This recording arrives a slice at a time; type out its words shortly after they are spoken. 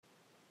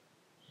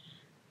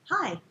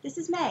Hi, this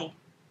is May.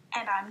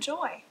 And I'm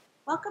Joy.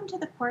 Welcome to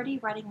the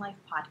QWERTY Writing Life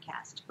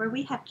podcast, where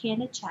we have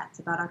candid chats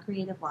about our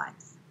creative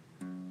lives.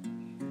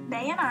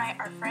 May and I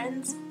are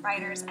friends,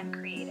 writers, and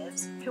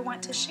creatives who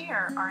want to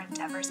share our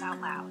endeavors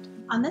out loud.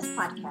 On this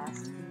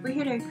podcast, we're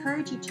here to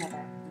encourage each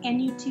other, and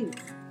you too,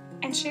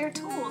 and share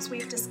tools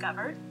we've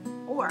discovered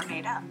or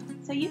made up.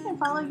 So you can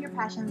follow your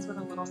passions with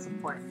a little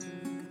support.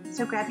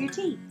 So grab your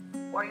tea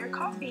or your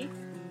coffee,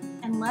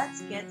 and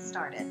let's get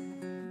started.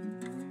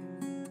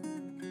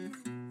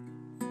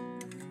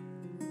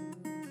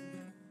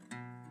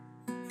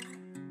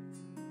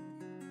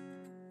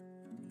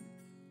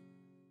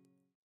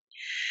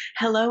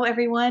 Hello,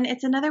 everyone.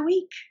 It's another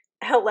week.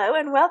 Hello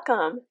and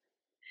welcome.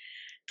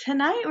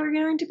 Tonight, we're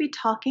going to be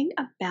talking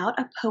about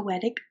a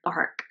poetic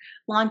arc,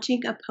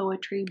 launching a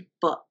poetry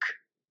book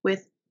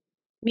with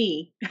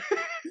me.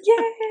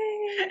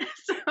 Yay!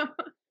 So,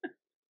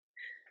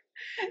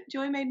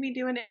 Joy made me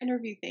do an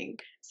interview thing.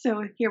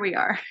 So here we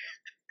are.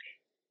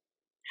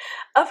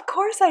 Of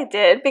course I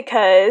did,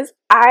 because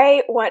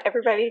I want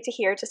everybody to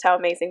hear just how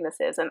amazing this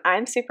is, and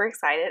I'm super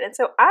excited, and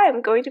so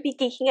I'm going to be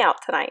geeking out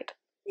tonight.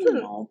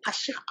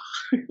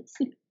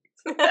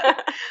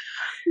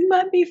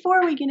 But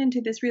before we get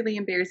into this really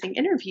embarrassing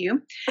interview,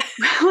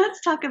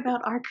 let's talk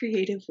about our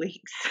creative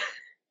weeks.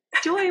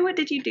 Joy, what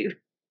did you do?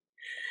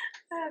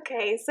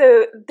 Okay,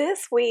 so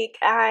this week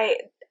I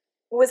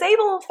was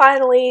able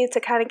finally to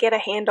kind of get a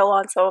handle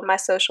on some of my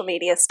social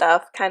media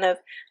stuff, kind of,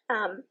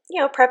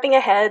 prepping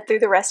ahead through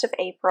the rest of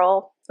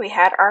April. We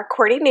had our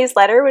QWERTY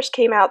newsletter, which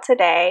came out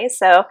today.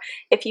 So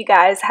if you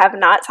guys have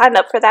not signed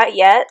up for that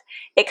yet,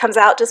 it comes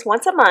out just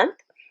once a month.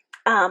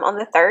 On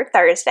the third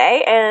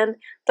Thursday, and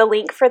the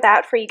link for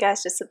that for you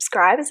guys to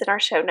subscribe is in our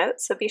show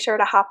notes, so be sure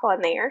to hop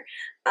on there.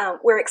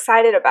 We're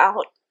excited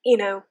about,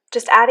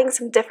 just adding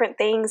some different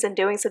things and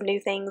doing some new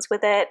things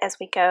with it as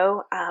we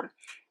go,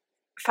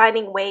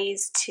 finding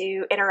ways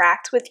to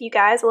interact with you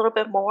guys a little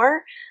bit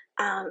more.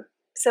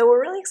 So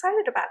we're really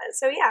excited about it.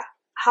 So yeah,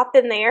 hop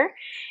in there.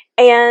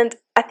 And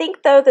I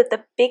think, though, that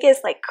the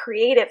biggest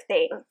creative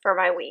thing for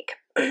my week,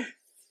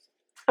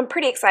 I'm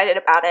pretty excited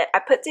about it. I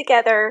put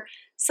together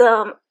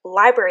some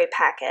library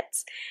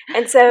packets.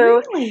 And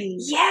so, Really?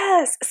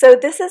 Yes. So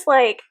this is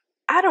I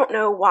don't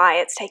know why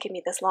it's taken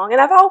me this long. And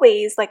I've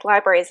always,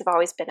 libraries have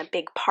always been a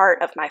big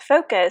part of my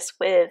focus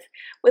with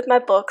my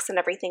books and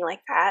everything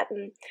like that.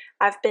 And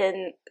I've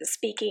been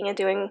speaking and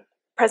doing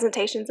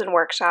presentations and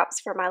workshops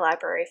for my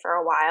library for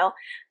a while.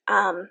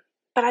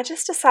 But I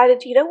just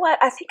decided, you know what?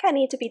 I think I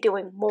need to be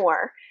doing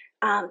more,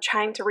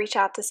 trying to reach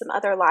out to some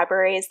other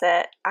libraries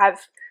that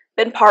I've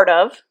been part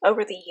of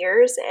over the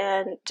years,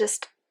 and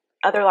just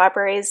other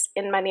libraries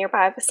in my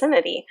nearby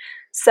vicinity.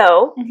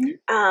 So,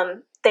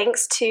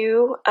 thanks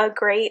to a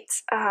great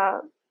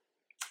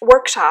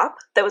workshop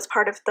that was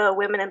part of the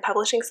Women in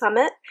Publishing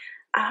Summit,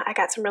 I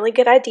got some really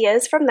good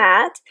ideas from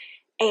that,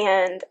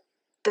 and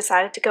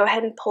decided to go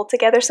ahead and pull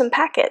together some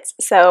packets.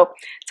 So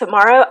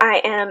tomorrow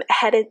I am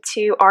headed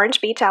to Orange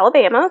Beach,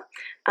 Alabama,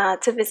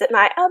 to visit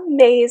my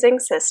amazing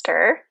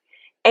sister.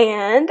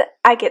 And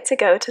I get to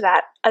go to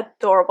that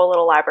adorable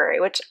little library,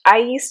 which I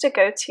used to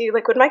go to,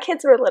 when my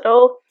kids were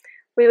little.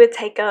 We would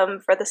take them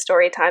for the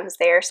story times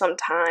there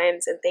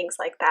sometimes and things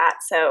like that.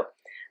 So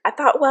I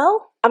thought,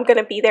 well, I'm going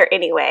to be there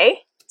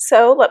anyway,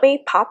 so let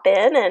me pop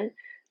in and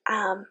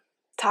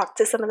talk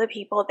to some of the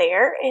people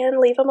there and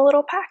leave them a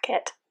little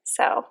packet.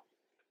 So.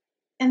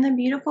 And the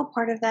beautiful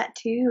part of that,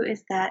 too,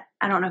 is that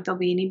I don't know if there'll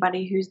be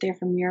anybody who's there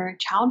from your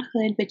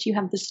childhood, but you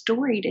have the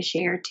story to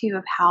share, too,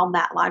 of how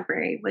that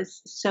library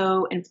was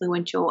so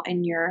influential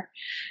in your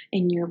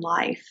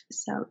life.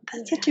 So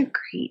that's such a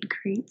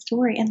great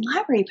story. And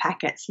library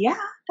packets, yeah,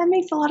 that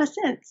makes a lot of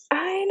sense.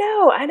 I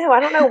know. I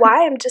don't know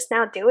why I'm just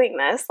now doing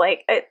this.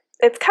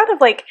 It's kind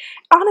of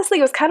honestly,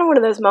 it was kind of one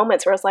of those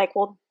moments where I was like,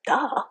 well,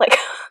 duh.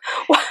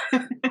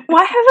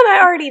 Why haven't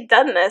I already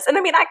done this? And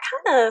I mean, I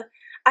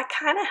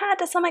kind of had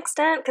to some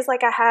extent, because I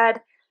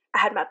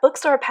had my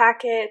bookstore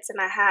packets,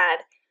 and I had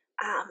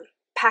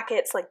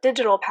packets,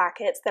 digital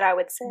packets that I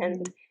would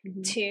send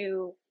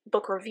to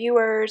book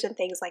reviewers and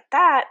things like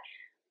that,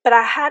 but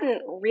I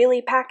hadn't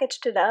really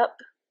packaged it up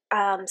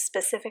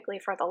specifically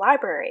for the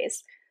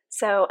libraries.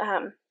 So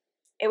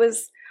it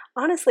was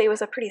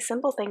a pretty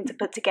simple thing to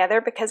put together,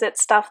 because it's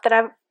stuff that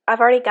I've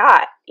already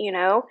got,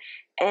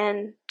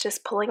 and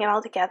just pulling it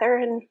all together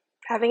and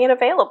having it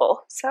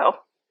available. So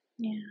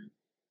yeah.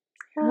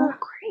 Well,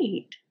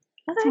 great.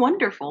 That's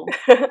wonderful.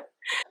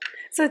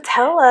 So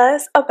tell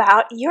us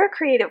about your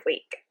creative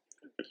week.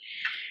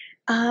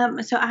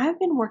 So I've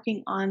been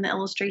working on the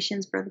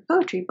illustrations for the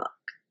poetry book,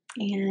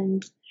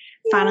 and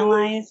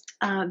finalized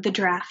the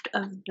draft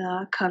of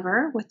the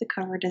cover with the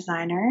cover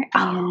designer,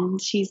 and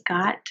she's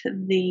got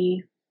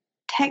the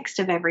text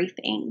of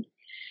everything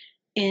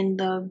in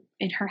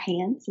her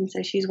hands, and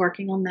so she's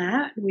working on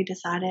that. We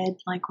decided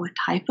what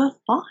type of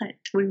font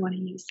we want to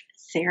use,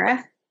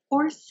 serif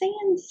or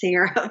sans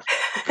serif.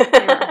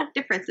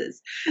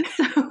 Differences.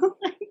 So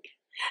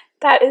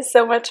that is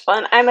so much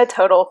fun. I'm a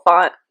total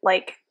font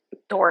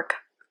dork.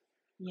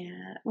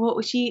 Yeah.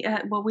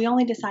 Well, we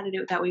only decided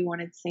that we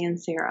wanted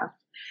sans serif,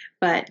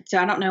 but so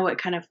I don't know what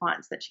kind of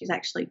fonts that she's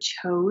actually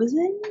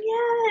chosen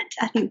yet.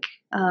 I think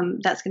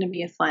that's going to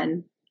be a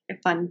fun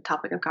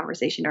topic of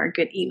conversation or a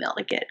good email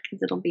to get because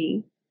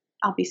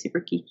I'll be super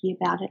geeky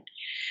about it.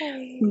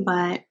 Hey.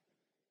 But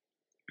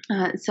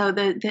so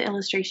the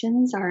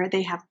illustrations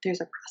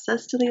there's a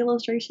process to the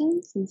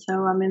illustrations, and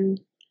so I'm in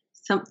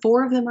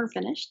 4 of them are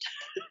finished,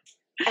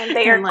 and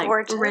they are like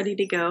gorgeous, ready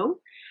to go.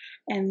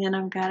 And then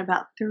I've got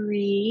about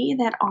 3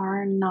 that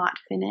are not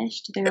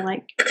finished. They're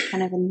like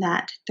kind of in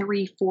that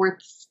 3/4%.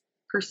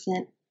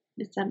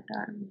 Is that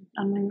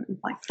I'm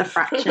like the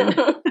fraction?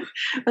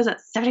 Was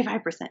that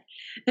 75%?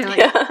 They're like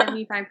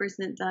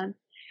 75% done.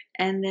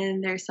 And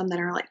then there's some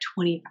that are like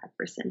 25%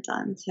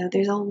 done. So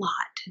there's a lot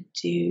to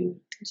do.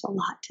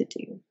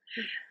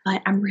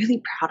 But I'm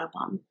really proud of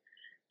them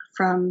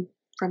from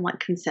like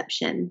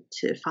conception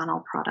to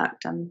final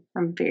product. I'm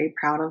very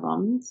proud of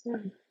them.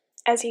 So.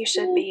 As you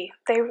should be.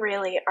 They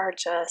really are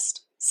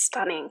just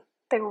stunning.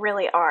 They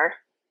really are.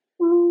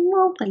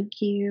 Well,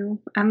 thank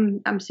you.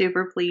 I'm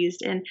super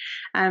pleased, and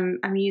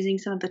I'm using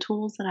some of the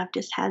tools that I've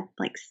just had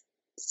like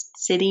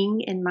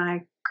sitting in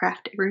my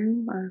craft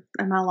room or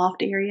in my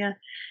loft area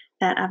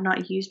that I've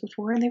not used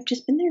before, and they've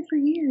just been there for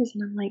years.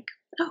 And I'm like,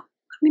 oh,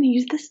 I'm going to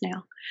use this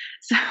now.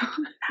 So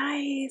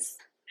nice.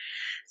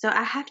 So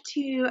I have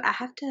to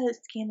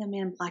scan them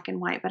in black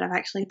and white, but I've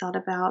actually thought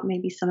about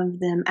maybe some of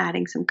them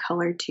adding some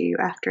color too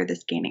after the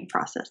scanning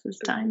process is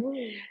done.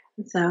 Ooh.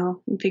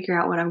 So figure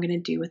out what I'm going to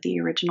do with the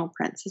original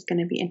prints is going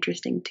to be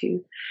interesting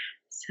too.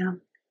 So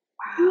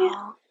wow,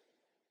 yeah,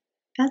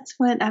 that's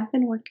what I've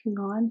been working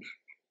on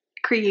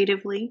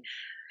creatively.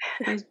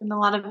 There's been a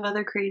lot of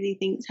other crazy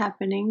things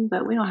happening,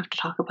 but we don't have to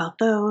talk about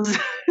those.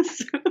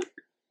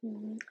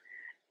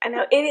 I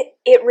know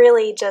it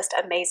really just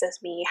amazes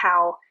me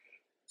how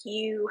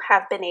you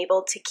have been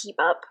able to keep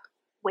up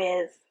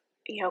with,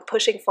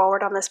 pushing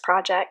forward on this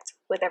project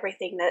with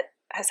everything that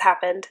has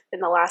happened in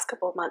the last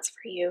couple of months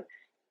for you.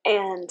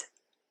 And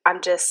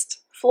I'm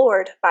just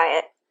floored by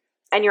it.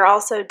 And you're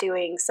also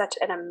doing such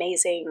an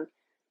amazing,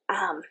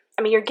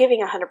 you're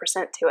giving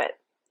 100% to it.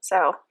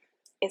 So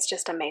it's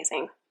just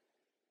amazing.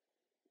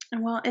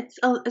 Well, it's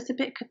a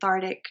bit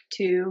cathartic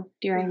too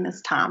during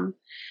this time.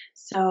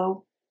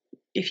 So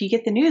if you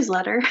get the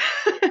newsletter,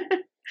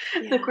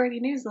 the QWERTY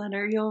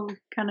newsletter, you'll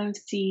kind of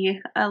see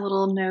a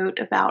little note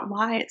about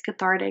why it's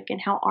cathartic and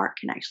how art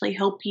can actually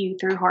help you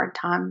through hard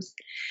times.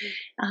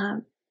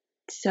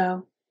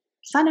 So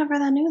sign up for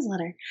that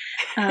newsletter.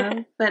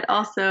 But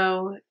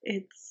also,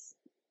 it's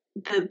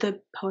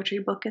the poetry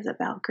book is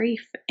about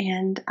grief,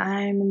 and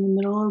I'm in the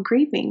middle of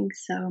grieving,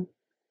 so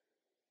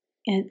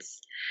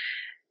it's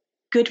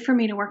good for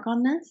me to work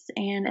on this,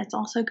 and it's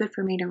also good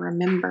for me to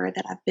remember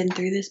that I've been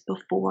through this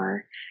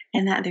before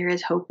and that there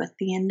is hope at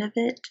the end of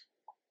it,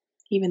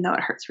 even though it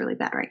hurts really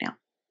bad right now.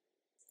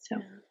 So,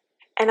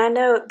 and I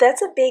know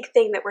that's a big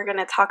thing that we're going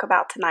to talk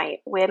about tonight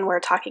when we're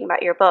talking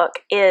about your book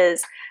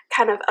is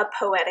kind of a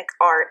poetic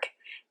arc.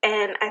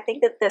 And I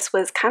think that this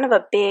was kind of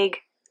a big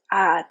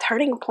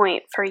turning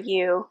point for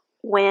you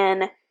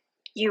when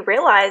you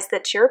realized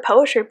that your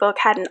poetry book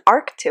had an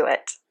arc to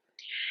it.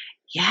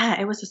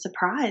 Yeah, it was a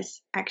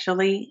surprise,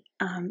 actually.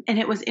 And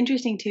it was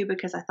interesting, too,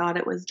 because I thought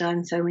it was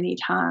done so many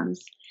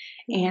times.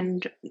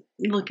 And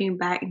looking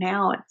back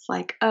now, it's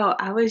like, oh,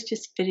 I was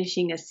just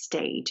finishing a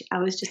stage. I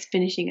was just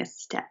finishing a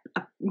step,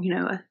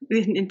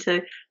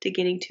 into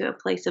getting to a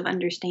place of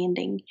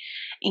understanding.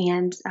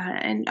 And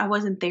I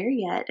wasn't there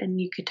yet. And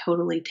you could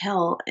totally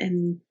tell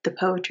in the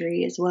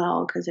poetry as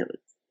well, because it was,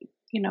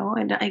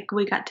 and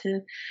we got to,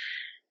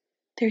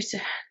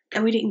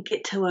 we didn't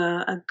get to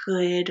a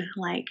good,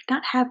 like,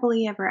 not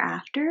happily ever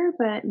after,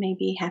 but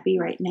maybe happily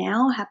right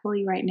now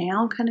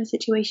kind of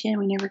situation.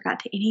 We never got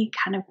to any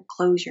kind of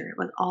closure. It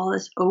was all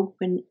this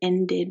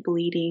open-ended,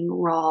 bleeding,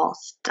 raw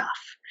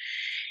stuff.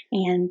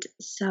 And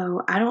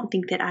so I don't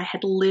think that I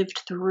had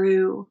lived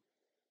through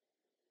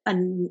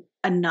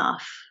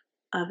enough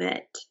of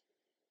it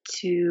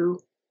to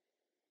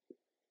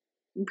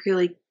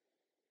really,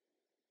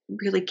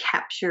 really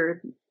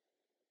capture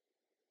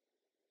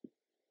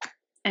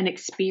an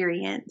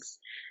experience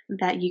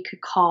that you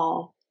could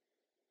call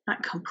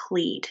not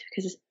complete,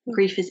 because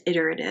grief is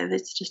iterative.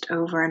 It's just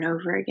over and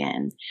over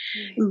again.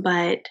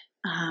 But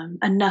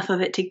enough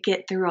of it to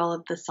get through all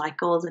of the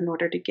cycles in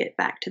order to get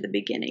back to the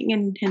beginning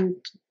and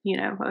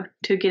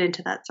to get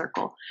into that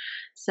circle.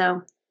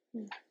 So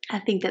I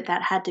think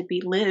that had to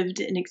be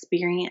lived and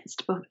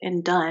experienced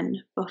and done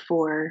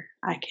before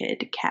I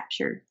could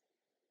capture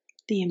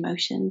the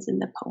emotions in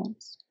the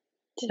poems.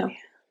 So.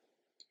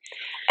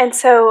 And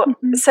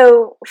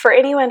so for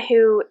anyone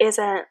who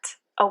isn't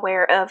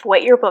aware of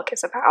what your book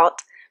is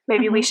about,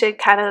 maybe we should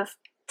kind of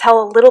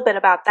tell a little bit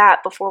about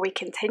that before we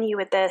continue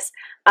with this.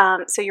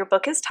 So your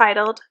book is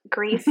titled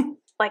Grief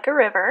Like a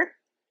River.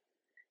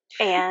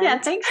 And yeah,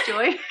 thanks,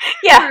 Joy.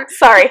 yeah,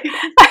 sorry.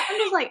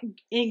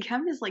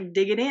 I'm just like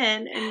digging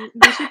in, and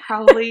we should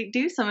probably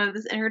do some of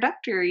this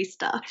introductory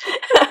stuff.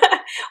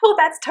 Well,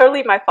 that's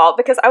totally my fault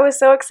because I was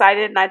so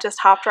excited and I just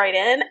hopped right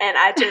in and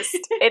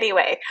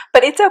anyway,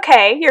 but it's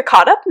okay. You're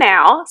caught up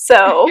now.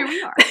 So Here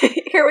we are.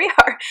 here we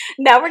are.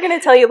 Now we're going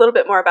to tell you a little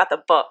bit more about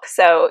the book.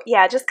 So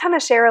yeah, just kind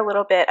of share a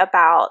little bit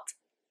about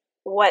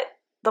what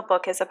the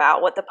book is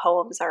about, what the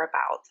poems are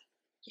about.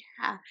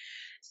 Yeah.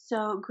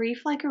 So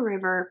Grief Like a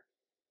River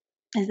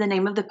is the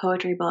name of the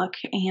poetry book,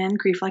 and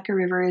Grief Like a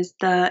River is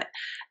the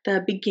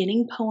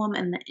beginning poem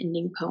and the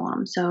ending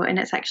poem. So, and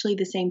it's actually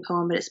the same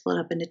poem, but it's split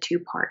up into two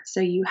parts. So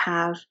you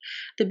have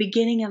the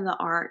beginning of the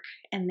arc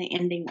and the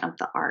ending of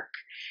the arc,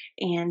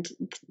 and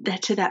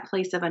to that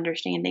place of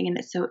understanding. And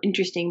it's so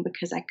interesting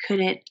because I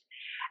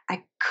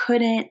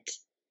couldn't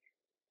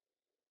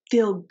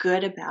feel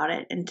good about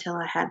it until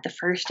I had the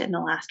first and the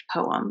last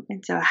poem.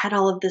 And so I had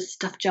all of this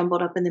stuff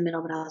jumbled up in the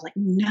middle, but I was like,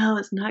 no,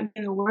 it's not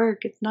going to work.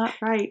 It's not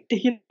right.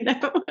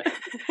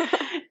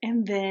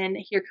 And then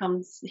here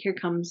comes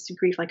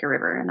Grief Like a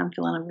River, and I'm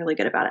feeling really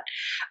good about it.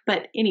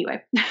 But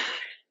anyway,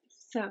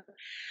 so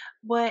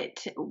what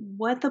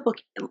the book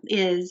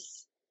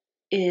is,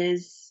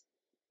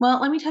 well,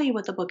 let me tell you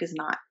what the book is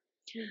not.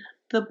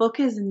 The book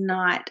is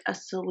not a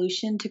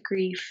solution to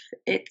grief.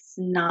 It's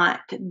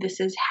not, this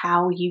is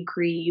how you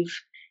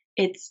grieve.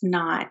 It's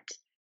not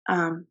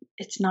a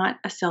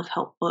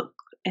self-help book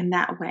in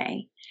that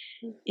way.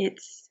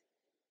 It's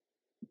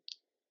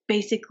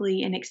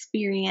basically an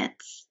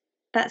experience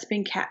that's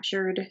been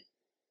captured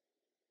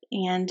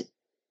and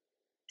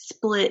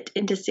split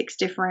into 6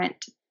 different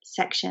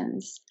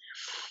sections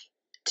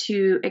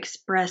to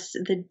express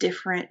the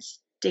different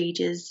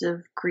stages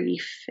of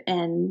grief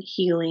and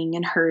healing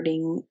and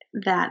hurting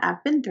that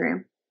I've been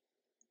through.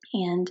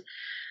 And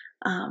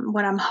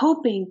what I'm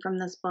hoping from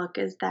this book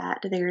is that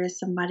there is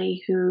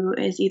somebody who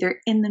is either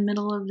in the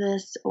middle of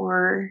this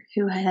or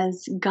who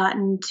has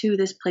gotten to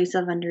this place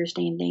of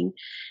understanding,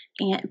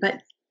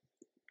 but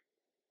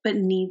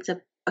needs a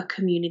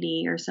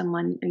community or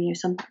someone,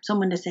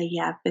 someone to say,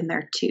 yeah, I've been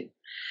there too.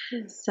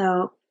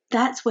 So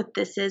that's what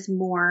this is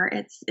more.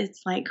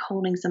 It's like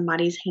holding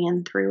somebody's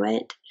hand through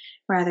it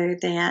rather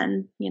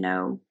than,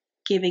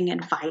 giving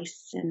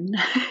advice and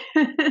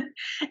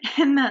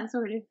and that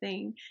sort of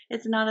thing.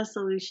 It's not a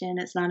solution.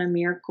 It's not a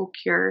miracle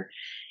cure.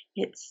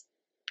 It's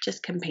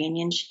just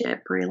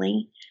companionship,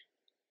 really.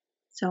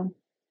 So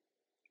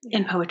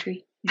in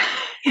poetry.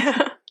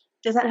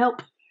 Does that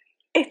help?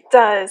 It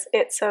does.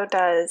 It so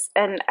does.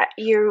 And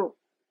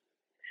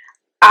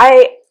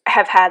I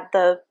have had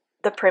the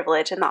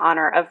privilege and the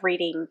honor of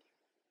reading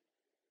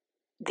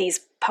these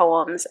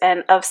poems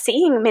and of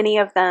seeing many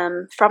of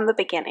them from the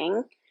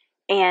beginning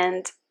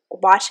and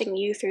watching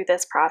you through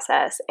this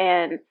process.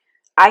 And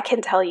I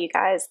can tell you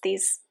guys,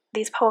 these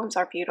poems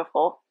are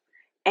beautiful,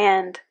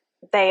 and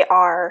they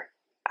are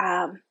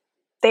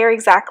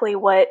exactly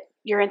what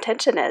your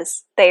intention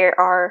is. They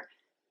are,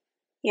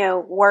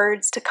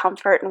 words to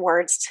comfort and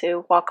words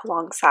to walk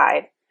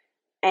alongside.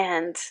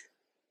 And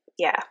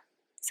yeah,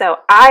 so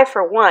I,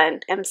 for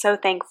one, am so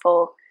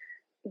thankful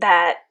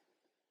that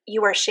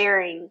you are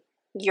sharing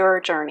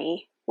your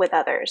journey with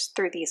others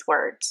through these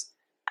words,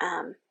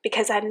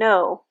 because I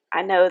know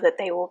that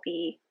they will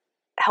be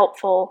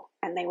helpful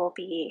and they will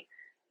be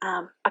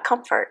a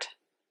comfort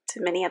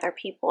to many other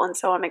people. And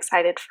so I'm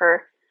excited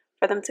for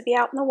them to be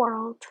out in the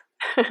world.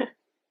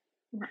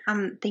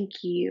 Thank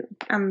you.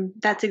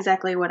 That's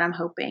exactly what I'm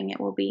hoping it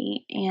will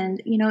be.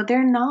 And,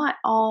 they're not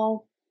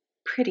all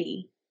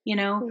pretty,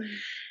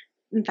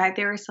 In fact,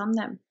 there are some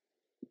that,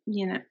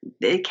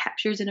 it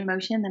captures an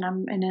emotion that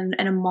I'm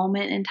in a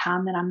moment in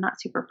time that I'm not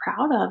super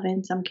proud of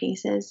in some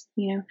cases.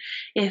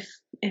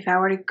 If I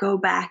were to go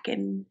back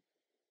and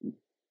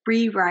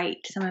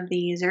rewrite some of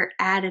these or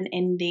add an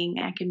ending,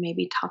 I can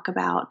maybe talk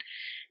about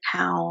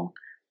how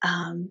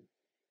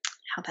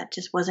that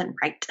just wasn't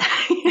right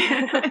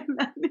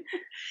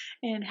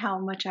and how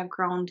much I've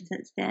grown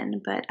since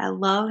then. But I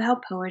love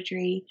how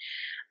poetry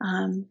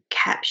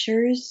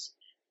captures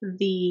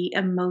the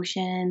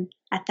emotion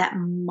at that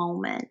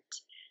moment.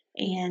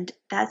 And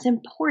that's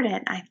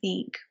important, I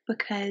think,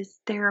 because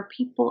there are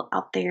people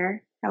out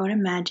there, I would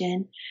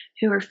imagine,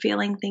 who are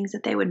feeling things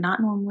that they would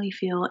not normally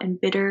feel in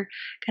bitter,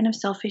 kind of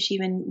selfish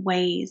even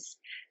ways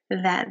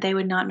that they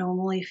would not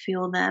normally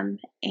feel them.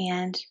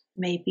 And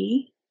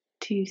maybe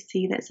to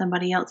see that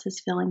somebody else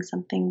is feeling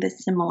something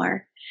that's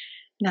similar,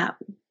 that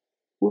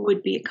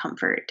would be a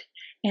comfort.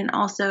 And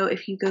also,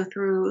 if you go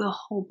through the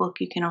whole book,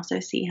 you can also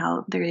see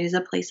how there is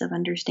a place of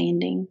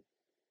understanding,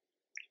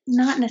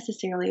 not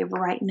necessarily of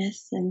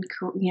rightness and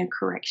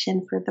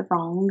correction for the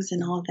wrongs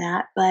and all of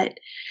that, but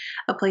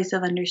a place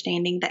of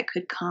understanding that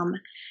could come,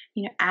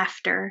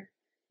 after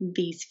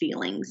these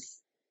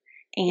feelings.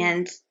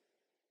 And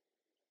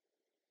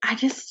I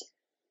just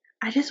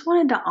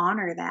wanted to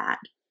honor that.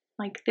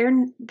 Like they're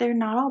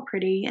not all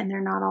pretty, and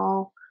they're not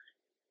all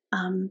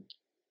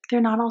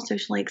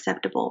socially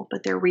acceptable,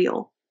 but they're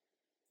real.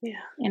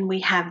 Yeah. And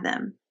we have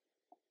them.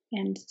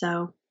 And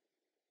so,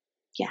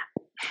 yeah.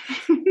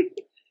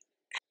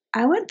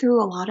 I went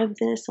through a lot of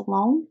this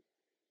alone,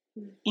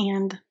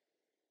 and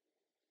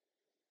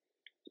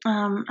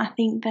I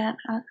think that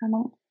I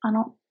don't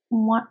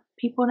want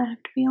people to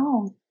have to be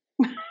alone.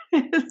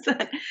 So,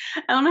 I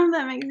don't know if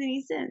that makes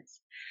any sense,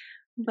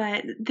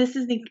 but this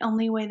is the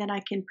only way that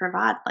I can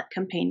provide like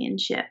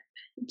companionship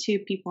to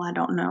people I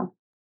don't know.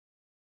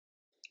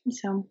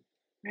 So,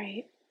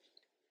 Right.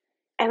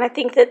 And I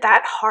think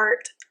that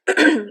heart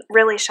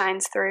really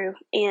shines through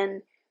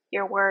in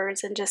your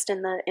words and just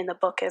in the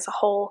book as a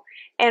whole,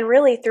 and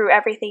really through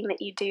everything that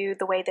you do,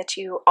 the way that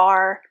you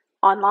are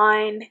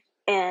online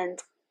and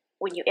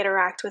when you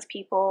interact with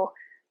people,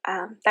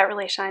 that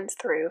really shines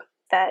through,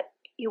 that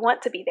you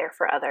want to be there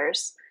for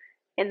others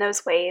in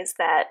those ways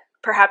that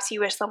perhaps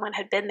you wish someone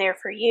had been there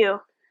for you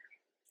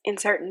in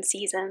certain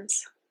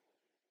seasons.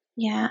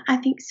 yeah, I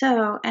think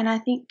so. And I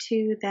think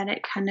too that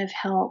it kind of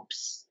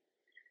helps.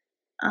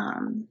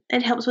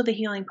 It helps with the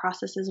healing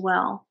process as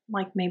well.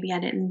 Like maybe I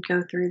didn't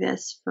go through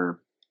this for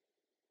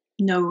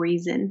no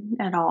reason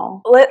at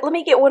all. Let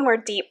me get one more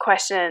deep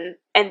question,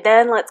 and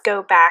then let's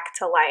go back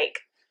to like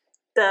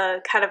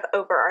the kind of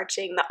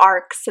overarching, the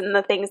arcs and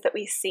the things that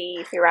we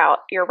see throughout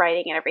your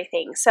writing and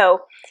everything.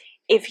 So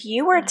if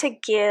you were to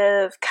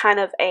give kind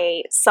of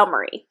a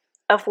summary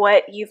of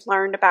what you've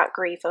learned about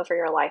grief over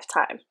your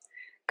lifetime,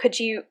 could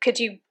you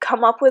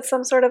come up with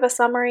some sort of a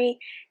summary?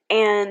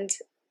 And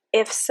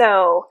if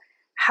so,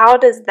 how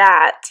does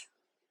that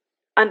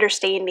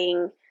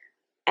understanding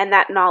and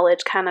that knowledge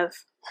kind of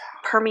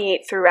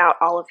permeate throughout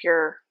all of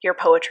your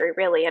poetry,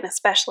 really, and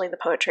especially the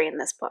poetry in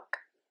this book?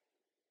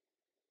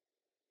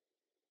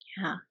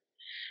 Yeah,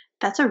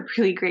 that's a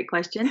really great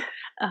question.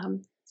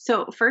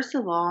 So first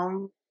of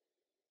all,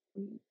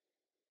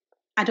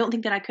 I don't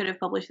think that I could have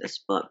published this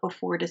book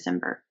before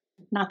December.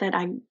 Not that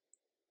I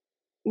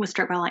was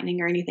struck by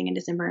lightning or anything in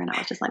December and I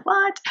was just like,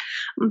 what?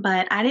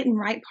 But I didn't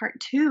write part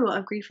 2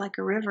 of Grief Like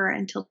a River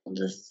until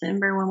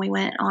December when we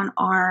went on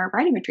our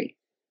writing retreat.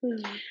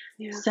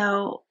 Yeah.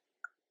 So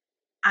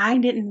I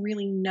didn't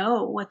really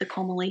know what the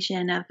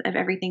culmination of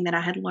everything that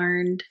I had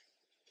learned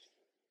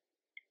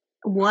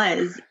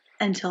was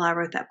until I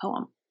wrote that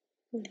poem.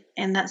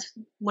 And that's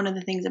one of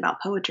the things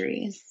about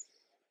poetry is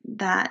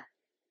that,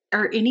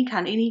 or any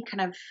kind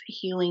of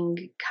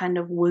healing kind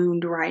of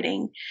wound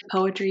writing.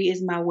 Poetry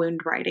is my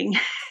wound writing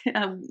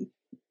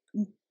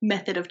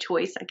method of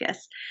choice, I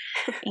guess.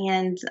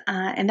 And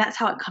that's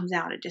how it comes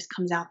out. It just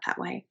comes out that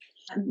way.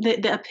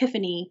 The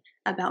epiphany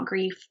about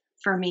grief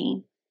for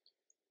me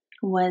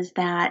was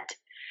that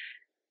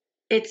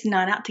it's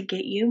not out to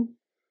get you.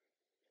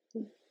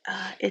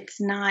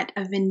 It's not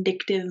a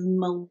vindictive,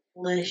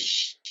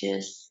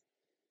 malicious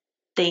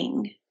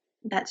thing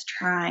that's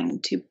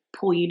trying to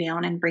pull you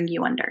down and bring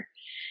you under.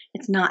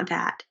 It's not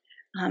that.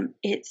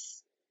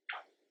 It's,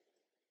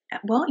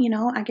 well,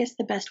 I guess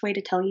the best way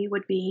to tell you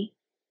would be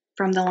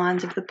from the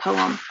lines of the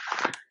poem.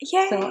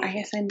 Yay. So I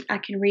guess I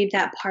can read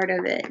that part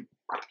of it.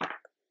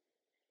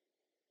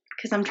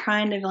 Because I'm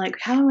trying to like,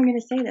 how am I going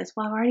to say this?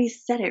 Well, I've already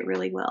said it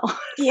really well.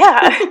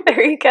 Yeah,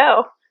 there you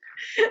go.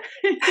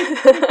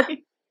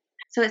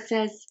 So it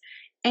says,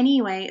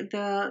 anyway,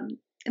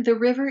 the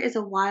river is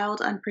a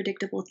wild,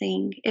 unpredictable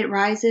thing. It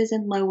rises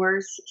and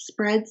lowers,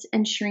 spreads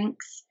and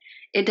shrinks.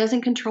 It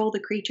doesn't control the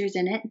creatures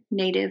in it,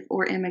 native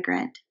or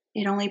immigrant.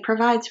 It only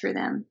provides for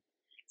them.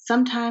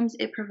 Sometimes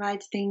it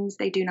provides things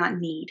they do not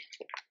need.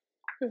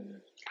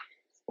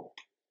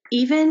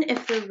 Even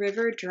if the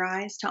river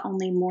dries to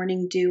only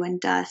morning dew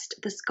and dust,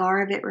 the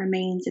scar of it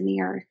remains in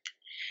the earth.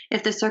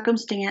 If the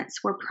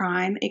circumstance were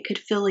prime, it could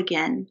fill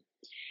again,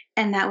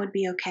 and that would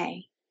be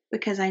okay,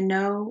 because I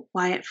know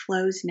why it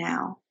flows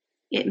now.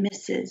 It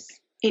misses,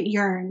 it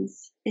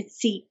yearns, it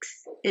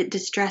seeks, it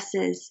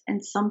distresses,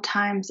 and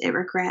sometimes it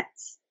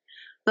regrets.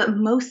 But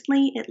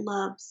mostly it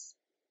loves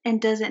and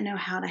doesn't know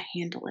how to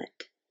handle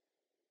it.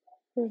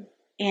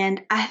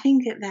 And I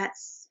think that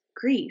that's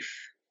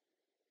grief.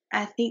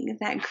 I think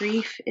that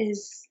grief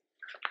is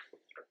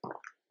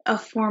a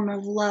form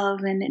of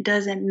love and it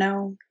doesn't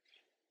know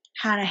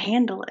how to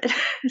handle it.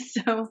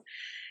 So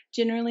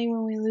generally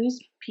when we lose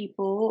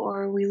people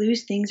or we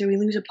lose things or we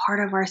lose a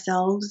part of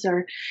ourselves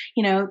or,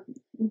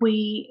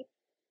 we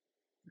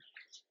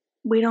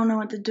don't know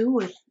what to do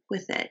with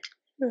it.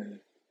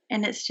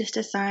 And it's just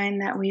a sign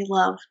that we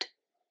loved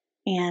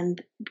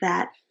and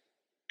that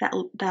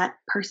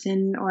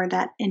person or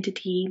that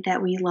entity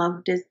that we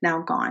loved is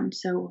now gone.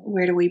 So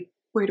where do we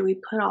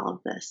put all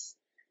of this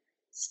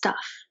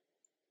stuff?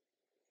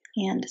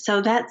 And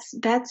so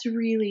that's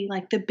really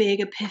like the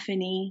big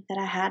epiphany that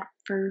I had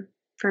for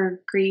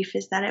grief,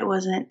 is that it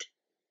wasn't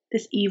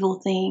this evil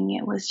thing.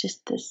 It was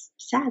just this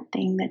sad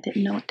thing that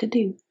didn't know what to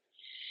do.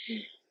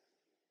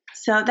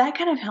 So that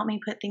kind of helped me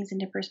put things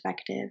into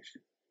perspective.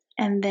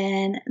 And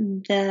then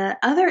there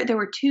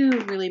were 2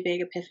 really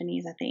big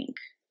epiphanies, I think,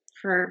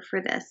 for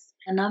this.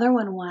 Another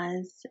one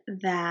was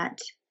that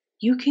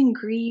you can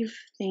grieve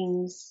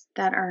things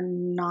that are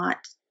not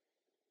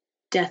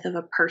death of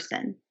a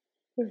person.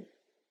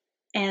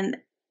 And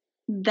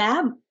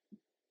that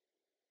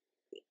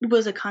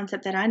was a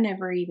concept that I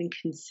never even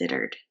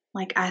considered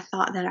like I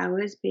thought that I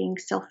was being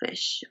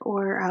selfish,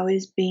 or I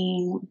was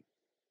being,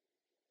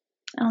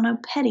 I don't know,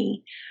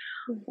 petty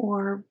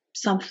or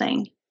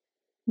something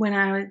when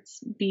I would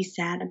be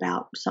sad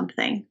about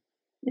something.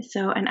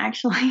 So, and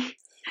actually,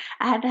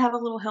 I had to have a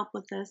little help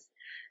with this.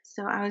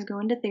 So I was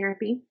going to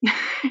therapy,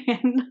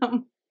 and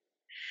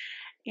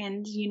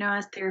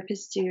as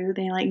therapists do,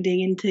 they like dig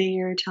into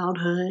your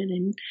childhood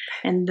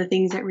and the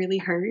things that really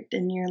hurt,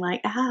 and you're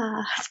like,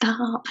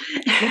 stop.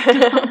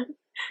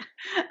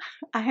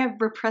 I have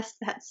repressed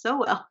that so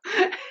well.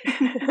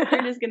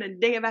 We're just gonna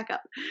dig it back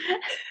up.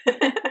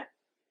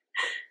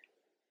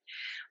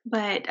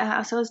 But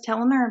so I was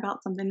telling her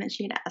about something that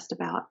she had asked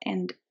about,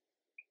 and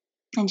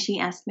she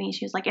asked me,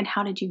 she was like, "And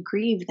how did you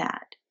grieve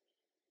that?"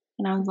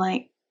 And I was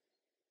like,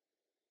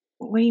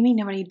 "What do you mean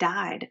nobody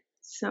died?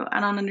 So I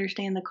don't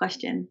understand the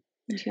question."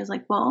 And she was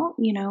like, "Well,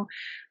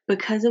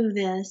 because of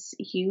this,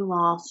 you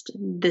lost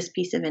this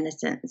piece of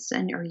innocence,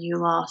 or you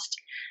lost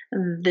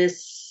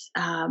this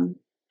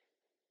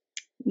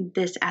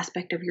this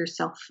aspect of your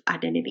self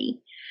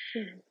identity,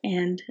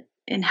 and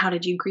how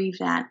did you grieve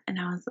that?" And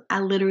I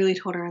literally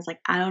told her, I was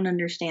like, "I don't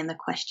understand the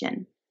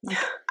question. Like,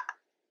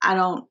 I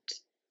don't.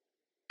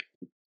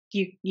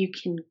 You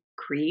can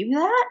grieve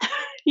that."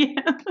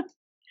 Yeah.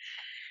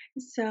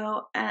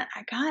 So I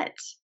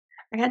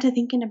got to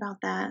thinking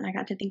about that, and I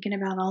got to thinking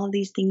about all of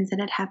these things that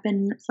had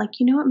happened. It's like,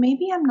 you know what?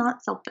 Maybe I'm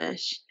not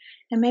selfish,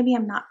 and maybe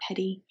I'm not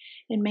petty,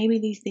 and maybe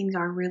these things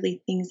are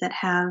really things that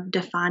have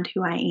defined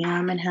who I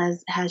am and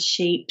has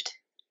shaped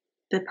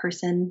the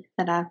person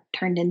that I've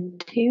turned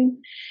into,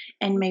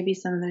 and maybe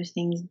some of those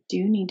things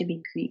do need to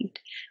be grieved.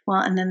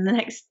 Well, and then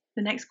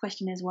the next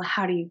question is, well,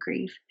 how do you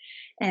grieve?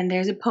 And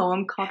there's a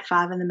poem called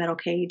Five in the Metal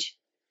Cage,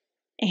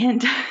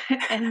 and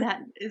and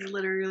that is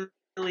literally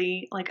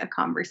like a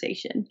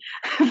conversation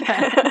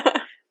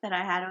that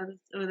I had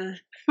with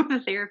a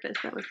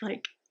therapist that was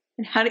like,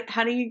 and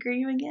how do you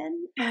grieve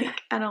again?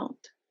 Like, I don't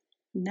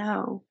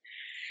know.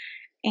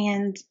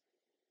 And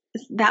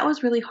that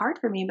was really hard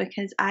for me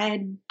because I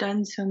had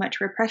done so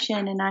much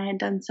repression, and I had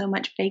done so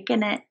much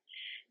faking it.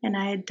 And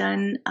I had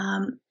done,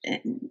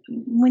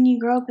 when you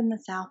grow up in the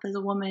South as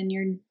a woman,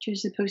 you're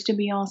supposed to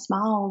be all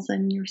smiles,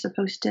 and you're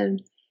supposed to,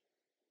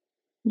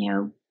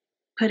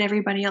 put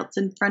everybody else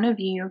in front of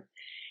you.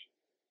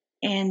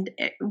 And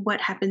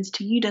what happens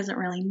to you doesn't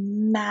really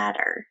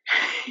matter.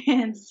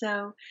 And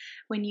so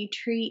when you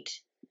treat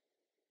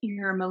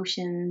your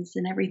emotions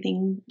and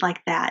everything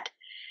like that,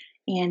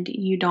 and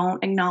you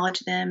don't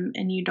acknowledge them,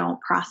 and you don't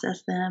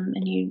process them,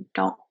 and you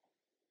don't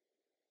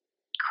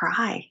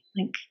cry,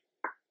 like,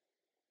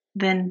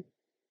 then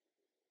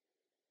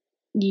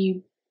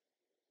you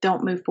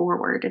don't move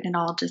forward, and it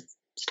all just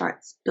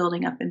starts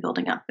building up and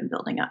building up and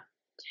building up.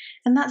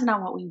 And that's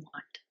not what we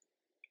want.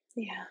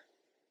 Yeah.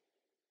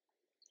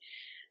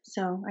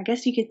 So I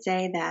guess you could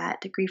say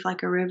that Grief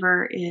Like a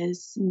River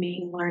is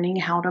me learning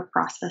how to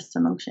process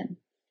emotion.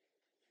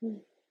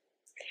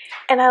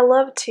 And I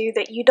love too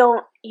that you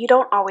don't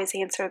always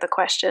answer the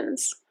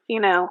questions, I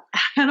don't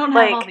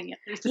have all the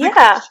answers to the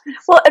questions.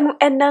 Well,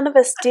 and none of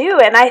us do.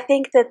 And I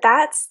think that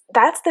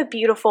that's the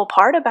beautiful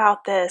part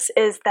about this,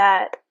 is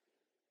that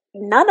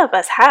none of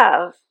us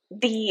have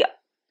the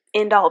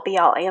end all be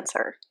all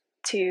answer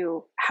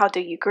to how do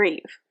you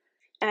grieve.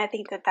 And I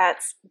think that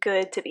that's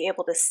good to be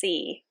able to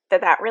see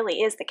that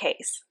really is the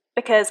case,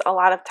 because a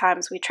lot of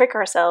times we trick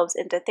ourselves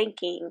into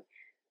thinking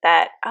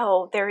that,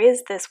 oh, there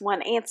is this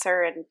one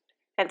answer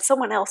and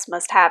someone else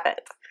must have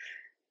it,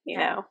 you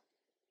know?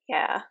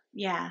 Yeah.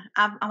 Yeah.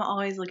 I'm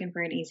always looking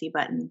for an easy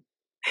button.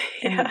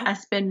 And I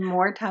spend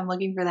more time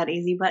looking for that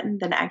easy button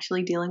than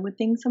actually dealing with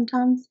things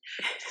sometimes.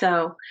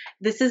 So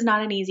this is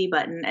not an easy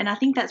button. And I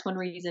think that's one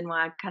reason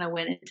why I kind of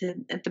went into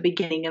at the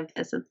beginning of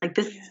this. It's like,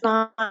 this is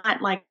not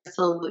like a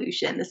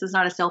solution. This is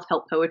not a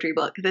self-help poetry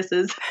book. This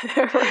is,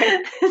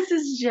 this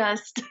is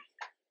just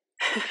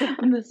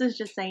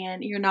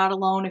saying you're not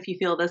alone if you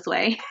feel this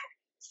way.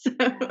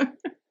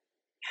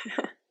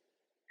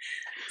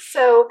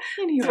 So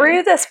anyway,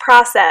 through this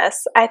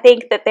process, I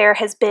think that there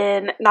has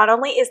been, not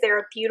only is there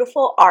a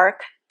beautiful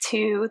arc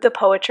to the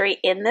poetry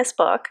in this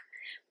book,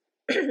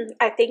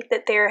 I think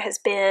that there has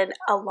been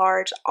a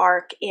large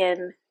arc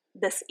in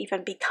this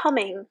even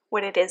becoming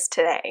what it is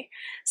today.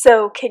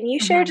 So can you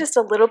share just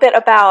a little bit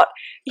about,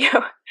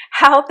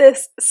 how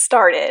this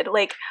started?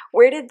 Like,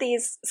 where did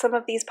some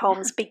of these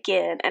poems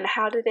begin, and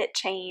how did it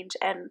change,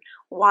 and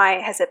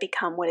why has it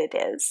become what it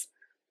is?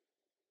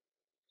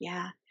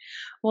 Yeah.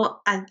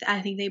 Well,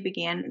 I think they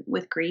began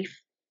with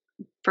grief,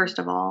 first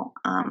of all.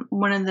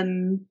 One of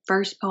the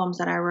first poems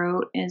that I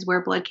wrote is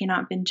Where Blood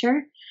Cannot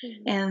Venture,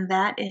 and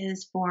that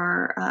is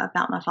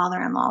about my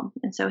father-in-law.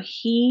 And so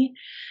he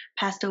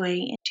passed away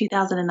in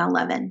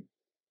 2011,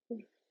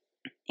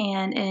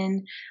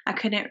 and I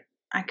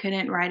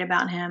couldn't write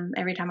about him.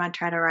 Every time I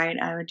try to write,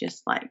 I would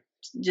just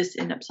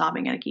end up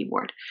sobbing at a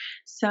keyboard.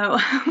 So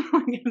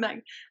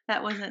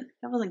that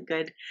wasn't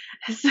good.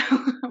 So.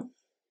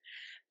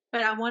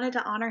 But I wanted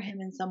to honor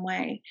him in some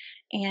way,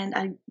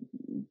 and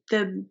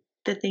the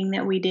the thing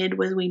that we did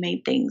was we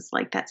made things.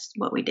 Like, that's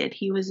what we did.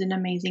 He was an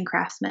amazing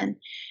craftsman,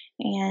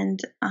 and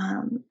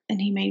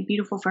he made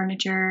beautiful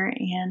furniture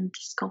and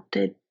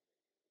sculpted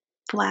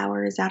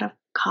flowers out of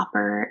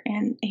copper,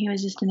 and he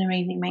was just an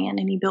amazing man,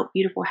 and he built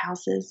beautiful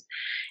houses.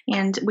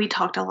 And we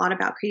talked a lot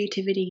about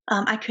creativity.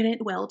 I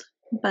couldn't weld,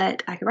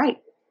 but I could write.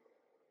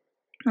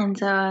 And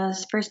so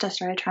first I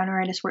started trying to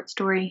write a short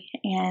story,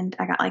 and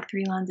I got like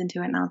 3 lines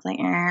into it, and I was like,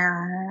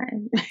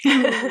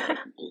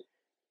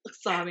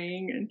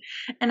 sobbing,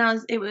 and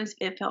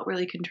it felt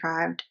really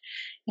contrived,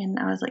 and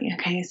I was like,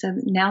 okay, so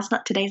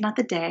today's not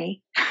the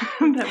day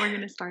that we're going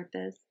to start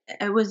this.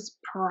 It was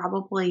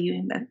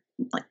probably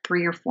like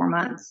 3 or 4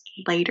 months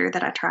later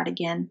that I tried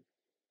again,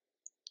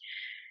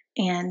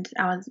 and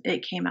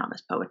it came out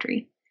as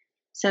poetry.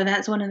 So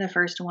that's one of the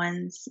first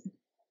ones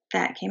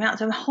that came out.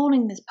 So I'm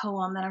holding this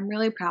poem that I'm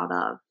really proud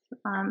of,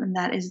 and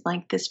that is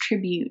like this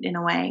tribute in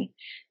a way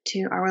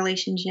to our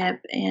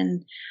relationship,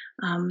 and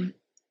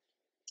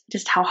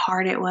just how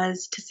hard it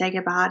was to say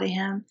goodbye to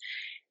him.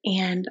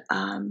 And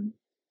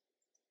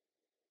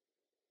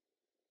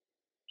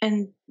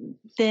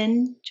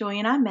then Joy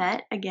and I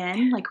met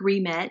again, like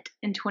re-met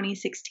in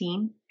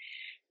 2016.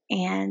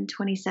 And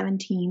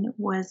 2017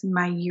 was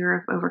my year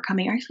of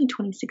overcoming. Actually,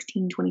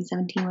 2016,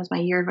 2017 was my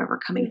year of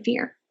overcoming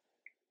fear.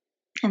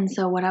 And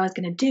so what I was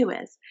going to do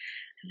is,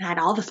 I had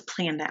all this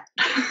planned out.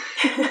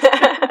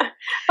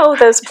 Oh,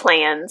 those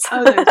plans.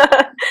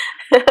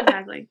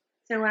 Exactly.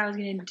 So what I was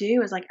going to do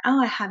was like,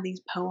 I have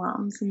these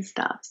poems and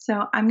stuff.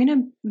 So I'm going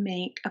to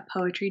make a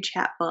poetry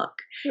chat book,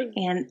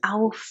 and I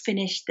will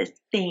finish this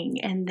thing,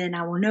 and then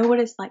I will know what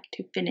it's like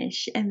to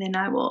finish, and then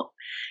I will,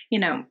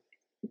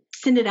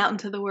 send it out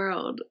into the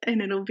world,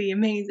 and it'll be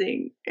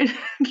amazing, and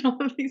all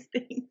of these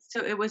things.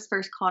 So it was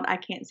first called I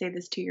Can't Say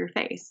This to Your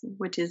Face,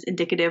 which is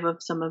indicative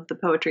of some of the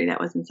poetry that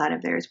was inside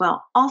of there as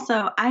well.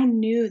 Also, I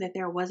knew that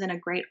there wasn't a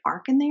great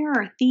arc in there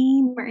or a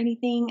theme or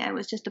anything. It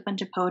was just a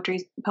bunch of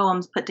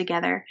poems put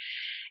together,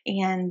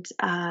 and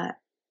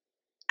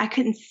I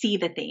couldn't see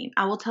the theme.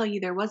 I will tell you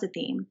there was a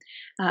theme,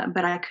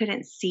 but I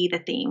couldn't see the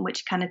theme,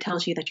 which kind of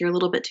tells you that you're a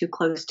little bit too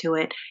close to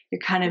it.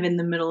 You're kind of in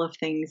the middle of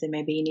things, and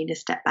maybe you need to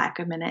step back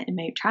a minute and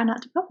maybe try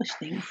not to publish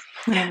things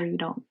whenever you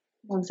don't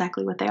know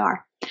exactly what they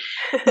are.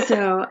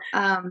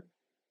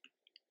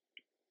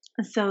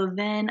 So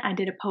then I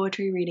did a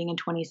poetry reading in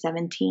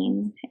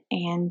 2017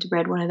 and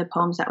read one of the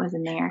poems that was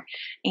in there.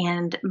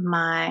 And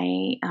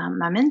my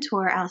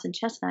mentor, Allison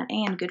Chestnut,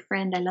 and good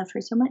friend, I love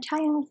her so much. Hi,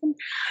 Allison.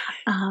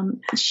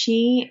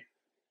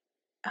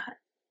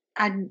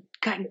 I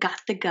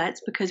got the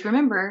guts, because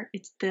remember,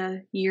 it's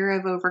the year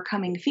of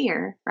overcoming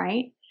fear,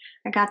 right?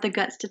 I got the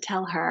guts to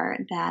tell her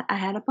that I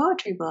had a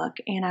poetry book,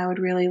 and I would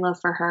really love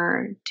for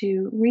her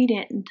to read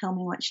it and tell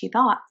me what she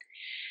thought.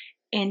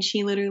 And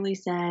she literally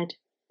said,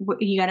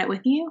 "You got it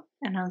with you?"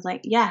 And I was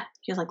like, "Yeah."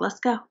 She was like, "Let's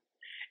go."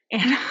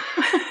 And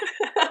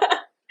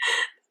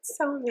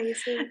so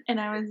amazing. And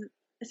I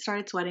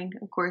started sweating,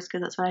 of course,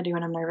 because that's what I do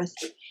when I'm nervous.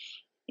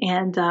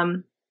 And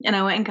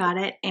I went and got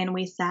it, and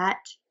we sat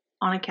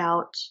on a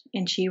couch,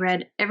 and she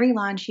read every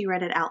line. She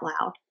read it out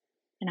loud,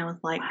 and I was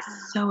like,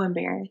 so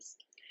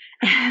embarrassed,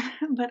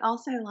 but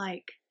also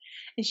like.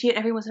 And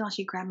every once in a while,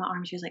 she'd grab my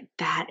arm. She was like,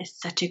 "That is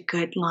such a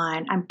good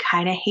line. I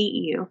kind of hate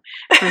you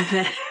for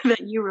that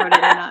you wrote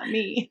it and not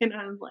me." And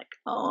I was like,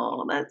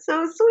 "Oh, that's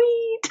so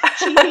sweet."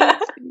 She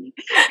hates me.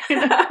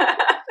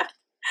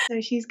 So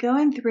she's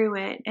going through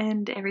it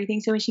and everything.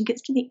 So when she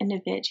gets to the end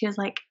of it, she was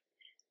like,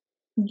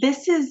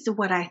 "This is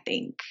what I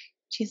think."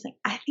 She's like,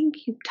 "I think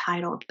you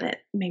titled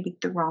it maybe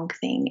the wrong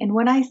thing. And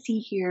what I see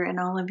here in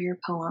all of your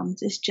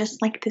poems is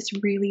just like this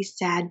really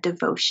sad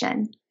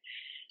devotion."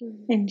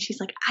 And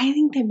she's like, "I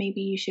think that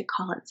maybe you should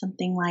call it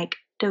something like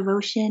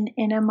Devotion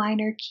in a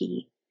Minor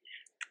Key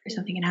or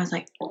something." And I was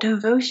like,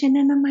 "Devotion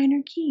in a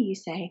minor key, you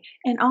say?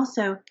 And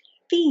also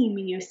theme,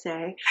 you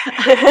say?"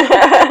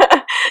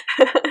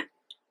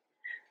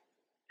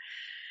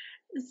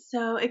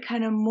 So it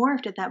kind of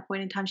morphed at that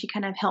point in time. She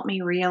kind of helped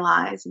me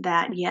realize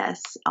that,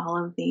 yes, all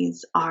of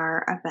these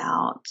are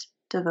about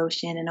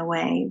devotion in a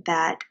way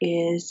that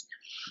is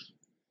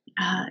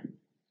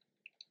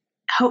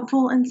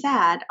hopeful and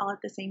sad all at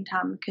the same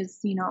time, because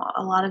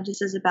a lot of this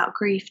is about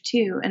grief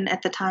too, and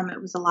at the time it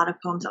was a lot of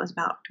poems that was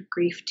about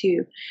grief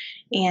too.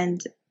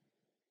 And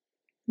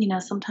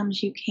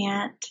sometimes you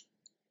can't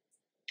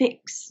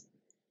fix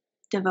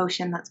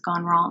devotion that's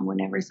gone wrong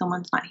whenever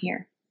someone's not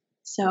here.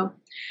 So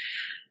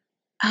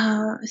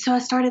I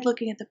started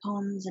looking at the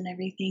poems and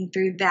everything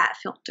through that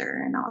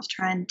filter, and I was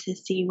trying to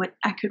see what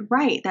I could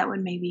write that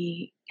would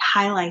maybe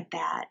highlight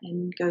that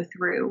and go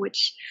through,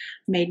 which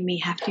made me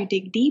have to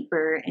dig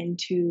deeper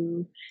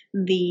into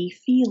the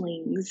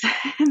feelings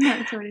and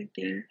that sort of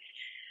thing.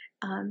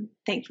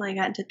 Thankfully, I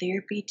got into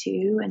therapy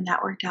too, and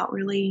that worked out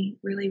really,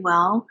 really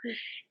well.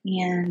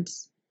 And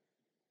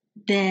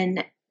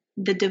then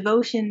the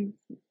devotion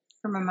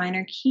from a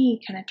minor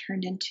key kind of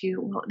turned into,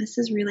 well, this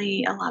is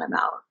really a lot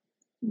about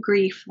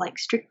grief, like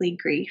strictly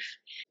grief.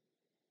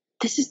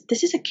 This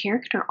is a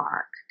character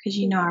arc, because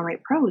I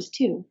write prose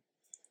too,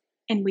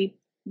 and we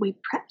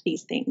prep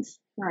these things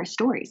for our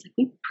stories. Like,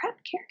 we prep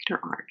character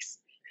arcs,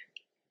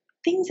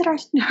 things that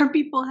our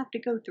people have to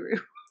go through,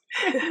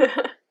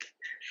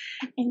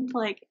 and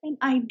like an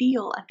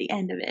ideal at the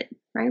end of it,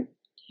 right?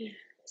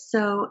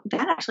 So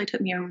that actually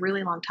took me a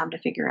really long time to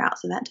figure out.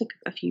 So that took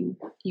a few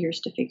years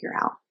to figure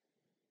out.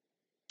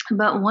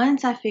 But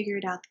once I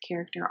figured out the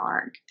character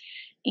arc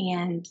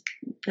and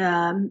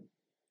the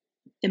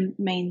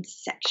main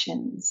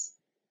sections,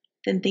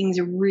 then things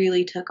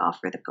really took off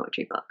for the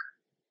poetry book.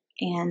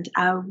 And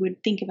I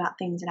would think about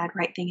things, and I'd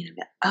write things and I'd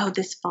be like, oh,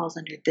 this falls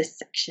under this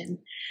section.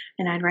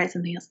 And I'd write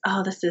something else.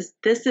 Oh, this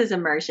is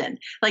immersion.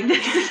 Like,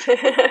 this is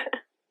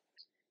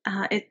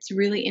it's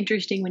really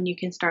interesting when you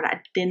can start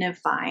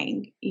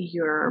identifying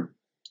your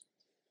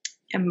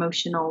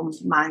emotional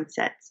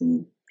mindsets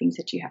and things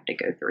that you have to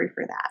go through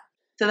for that.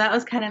 So that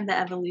was kind of the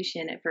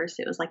evolution. At first,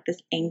 it was like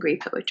this angry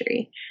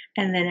poetry.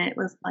 And then it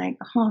was like,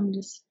 oh, I'm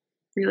just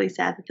really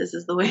sad that this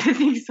is the way that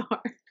things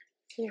are.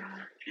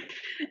 Yeah.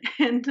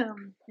 And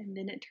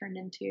then it turned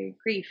into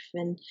grief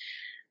and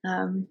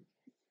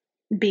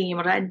being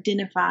able to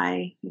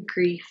identify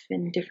grief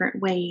in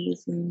different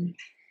ways,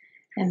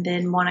 and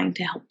then wanting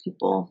to help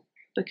people,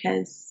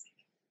 because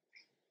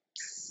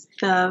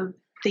the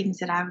things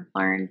that I've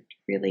learned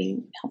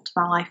really helped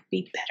my life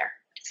be better.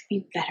 Just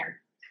be better.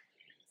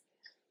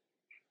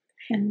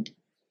 And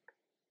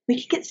we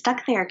can get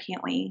stuck there,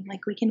 can't we?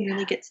 Like, we can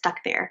really get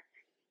stuck there.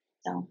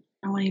 So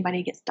I don't want anybody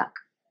to get stuck.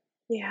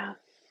 Yeah.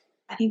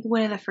 I think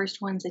one of the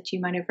first ones that you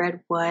might have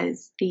read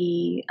was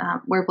the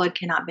Where Blood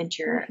Cannot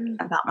Venture,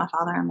 about my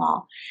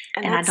father-in-law.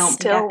 And that's I don't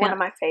still one of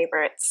my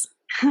favorites.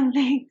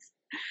 Thanks.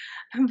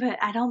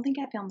 But I don't think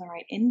I found the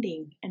right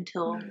ending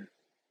until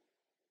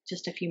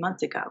just a few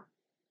months ago.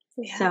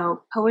 Yeah.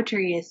 So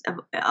poetry is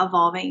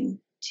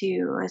evolving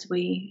too as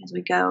we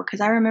go.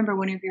 Because I remember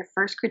one of your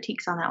first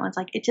critiques on that one was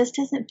like, it just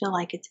doesn't feel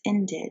like it's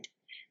ended.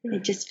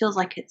 It just feels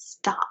like it's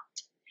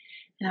stopped.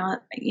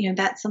 And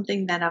that's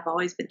something that I've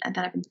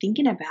been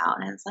thinking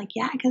about. And it's like,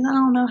 yeah, because I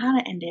don't know how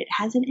to end it.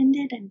 Has it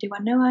ended? And do I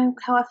know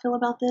how I feel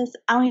about this?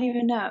 I don't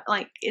even know.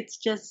 Like, it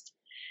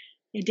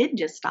didn't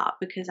just stop,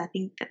 because I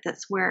think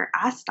that's where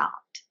I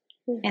stopped.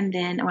 And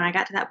then when I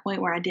got to that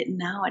point where I didn't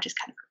know, I just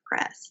kind of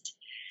progressed.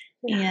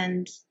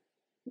 And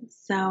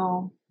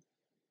so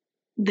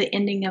the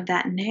ending of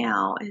that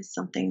now is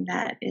something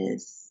that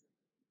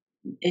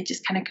it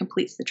just kind of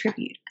completes the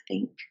tribute, I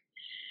think,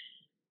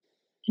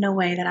 in a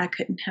way that I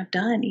couldn't have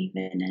done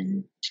even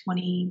in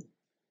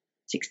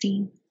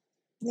 2016.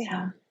 Yeah.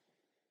 So.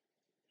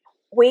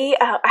 We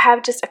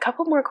have just a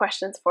couple more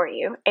questions for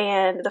you.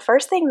 And the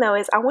first thing, though,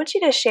 is I want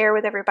you to share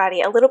with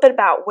everybody a little bit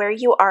about where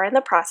you are in the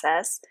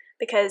process,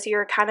 because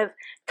you're kind of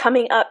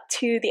coming up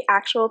to the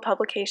actual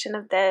publication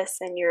of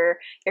this, and you're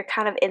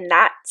kind of in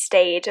that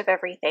stage of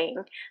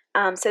everything.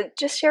 So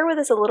just share with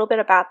us a little bit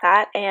about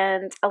that,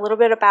 and a little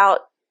bit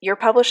about your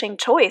publishing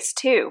choice,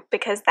 too,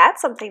 because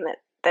that's something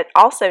that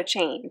also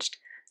changed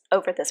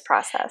over this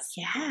process.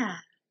 Yeah.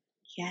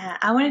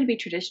 I wanted to be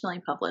traditionally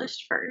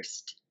published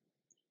first.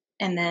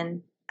 And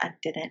then I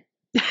didn't.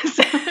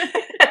 I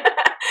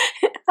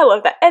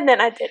love that. And then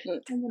I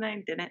didn't.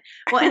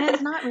 Well, and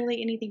it's not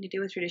really anything to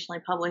do with traditionally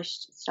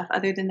published stuff,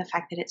 other than the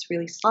fact that it's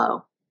really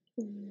slow.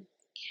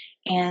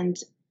 And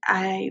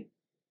I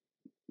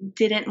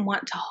didn't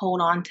want to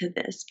hold on to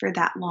this for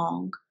that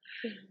long.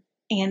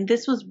 And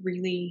this was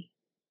really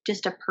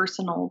just a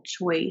personal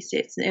choice.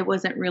 It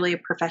wasn't really a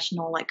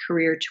professional, like,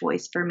 career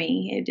choice for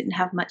me. It didn't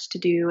have much to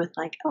do with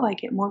like, oh, I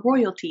get more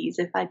royalties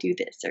if I do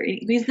this, or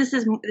because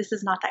this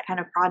is not that kind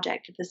of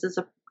project. This is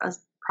a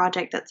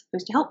project that's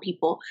supposed to help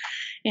people,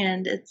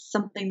 and it's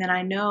something that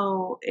I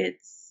know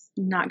it's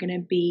not going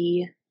to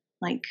be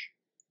like,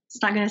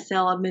 it's not going to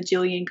sell a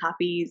majillion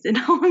copies and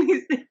all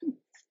these things.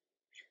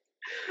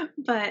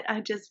 But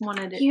I just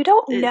wanted it. You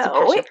don't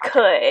know. It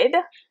could.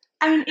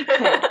 I mean, it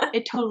could.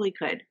 It totally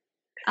could.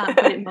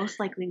 But it most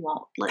likely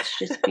won't. Let's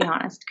just be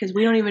honest, because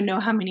we don't even know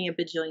how many a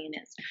bajillion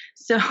is.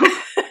 So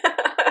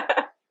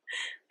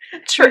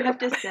True. We have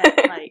to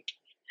set like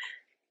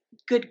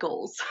good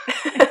goals.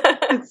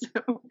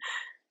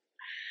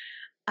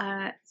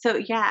 So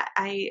yeah,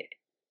 I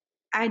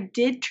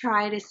did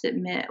try to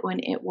submit when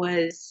it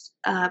was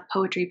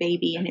Poetry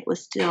Baby, and it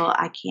was still,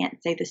 I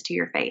can't say this to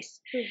your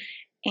face,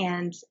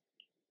 and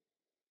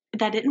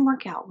that didn't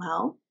work out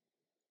well,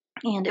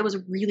 and it was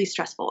really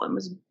stressful. It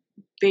was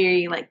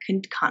very like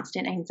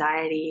constant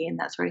anxiety and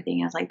that sort of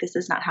thing. I was like, this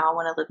is not how I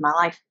want to live my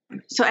life.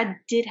 So I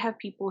did have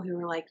people who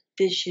were like,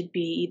 this should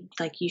be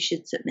like, you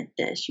should submit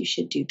this, you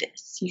should do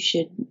this, you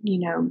should,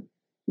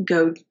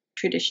 go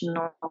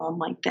traditional,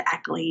 like the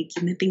accolades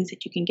and the things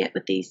that you can get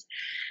with these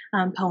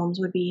poems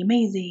would be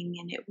amazing,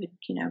 and it would,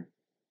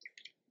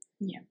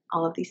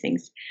 all of these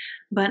things.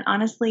 But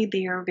honestly,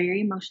 they are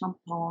very emotional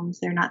poems.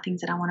 They're not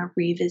things that I want to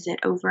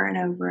revisit over and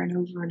over and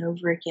over and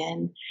over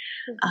again.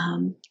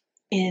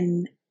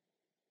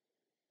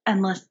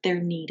 Unless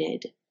they're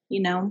needed,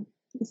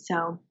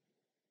 So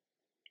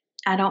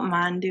I don't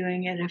mind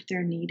doing it if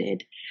they're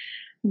needed,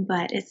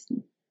 but it's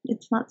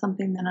not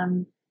something that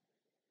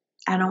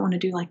I don't want to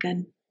do like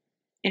a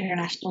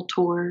international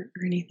tour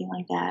or anything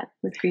like that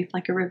with Grief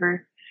Like a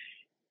River.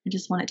 I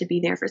just want it to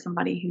be there for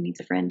somebody who needs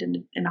a friend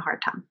in a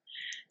hard time.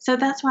 So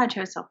that's why I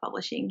chose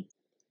self-publishing.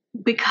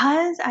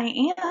 Because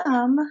I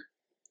am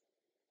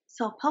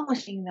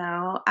self-publishing,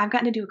 though, I've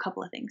gotten to do a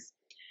couple of things.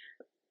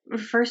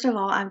 First of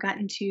all, I've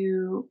gotten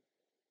to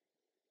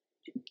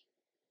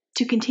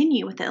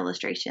continue with the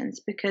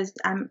illustrations because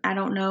I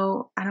don't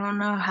know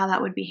how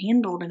that would be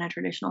handled in a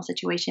traditional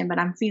situation, but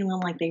I'm feeling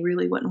like they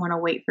really wouldn't want to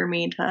wait for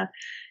me to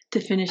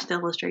finish the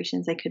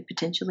illustrations. They could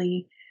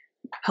potentially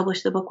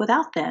publish the book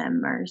without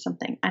them or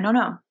something. I don't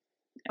know.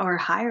 Or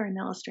hire an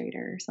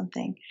illustrator or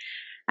something.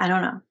 I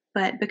don't know.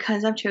 But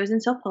because I've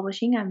chosen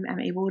self-publishing, I'm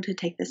able to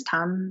take this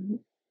time,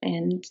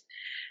 and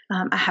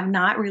I have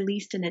not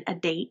released a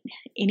date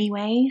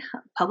anyway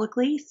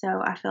publicly, so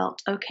I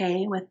felt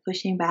okay with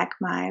pushing back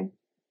my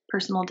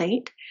personal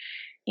date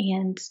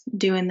and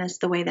doing this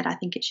the way that I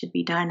think it should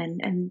be done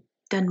and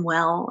done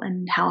well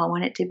and how I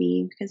want it to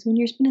be. Because when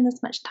you're spending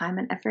this much time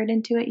and effort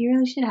into it, you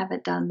really should have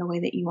it done the way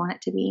that you want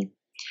it to be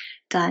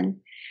done.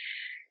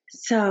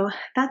 So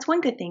that's one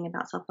good thing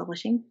about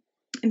self-publishing.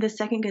 And the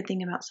second good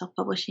thing about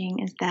self-publishing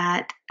is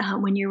that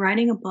when you're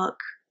writing a book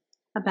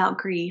about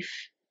grief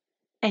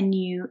and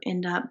you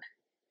end up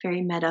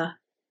very meta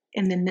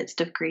in the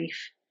midst of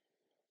grief,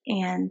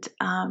 and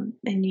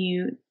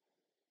you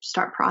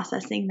start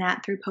processing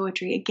that through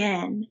poetry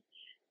again,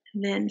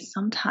 then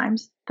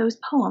sometimes those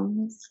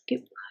poems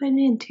get put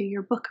into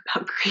your book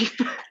about grief.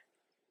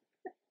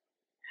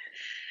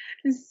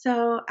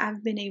 So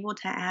I've been able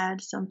to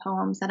add some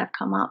poems that have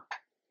come up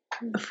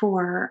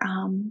for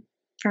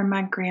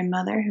my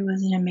grandmother, who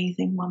was an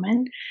amazing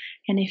woman.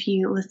 And if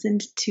you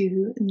listened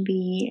to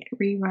the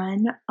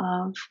rerun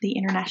of the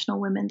International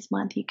Women's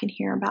Month, you can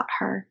hear about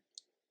her.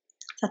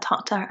 So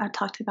I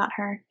talked about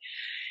her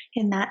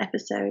in that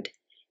episode.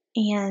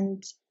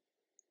 And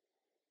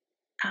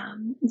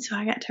so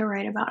I got to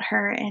write about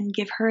her and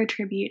give her a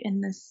tribute in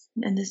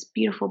this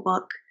beautiful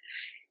book.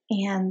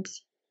 And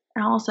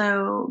I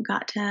also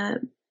got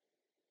to,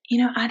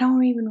 I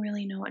don't even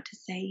really know what to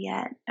say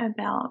yet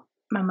about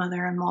my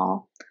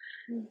mother-in-law.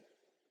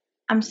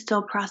 I'm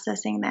still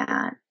processing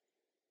that.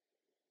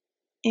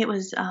 It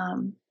was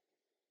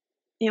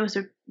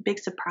a big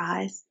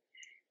surprise.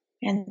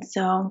 And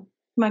so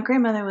my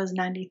grandmother was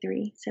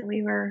 93, so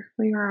we were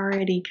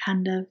already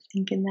kind of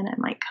thinking that it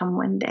might come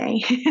one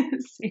day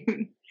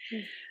soon.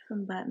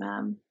 But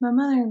my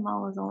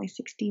mother-in-law was only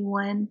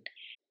 61.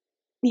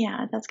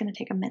 Yeah, that's going to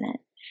take a minute.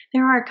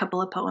 There are a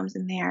couple of poems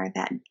in there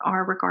that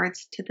are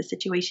regards to the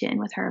situation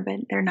with her, but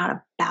they're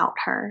not about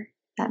her.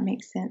 That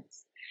makes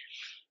sense.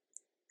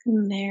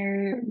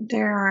 There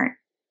aren't,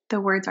 the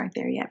words aren't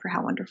there yet for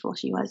how wonderful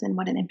she was and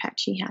what an impact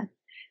she had.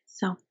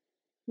 So,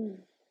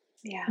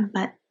 yeah.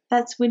 But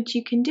that's what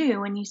you can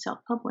do when you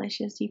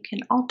self-publish, is you can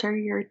alter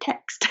your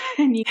text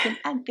and you can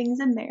add things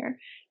in there,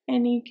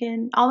 and you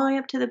can all the way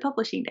up to the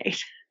publishing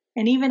date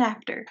and even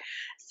after.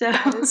 So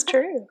that is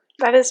true.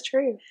 That is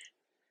true.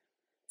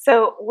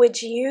 So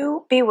would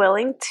you be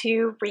willing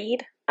to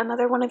read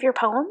another one of your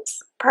poems?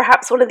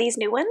 Perhaps one of these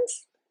new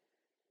ones?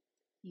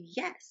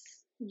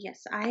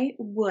 Yes, I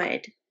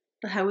would.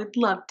 I would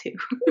love to.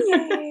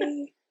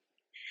 Yay!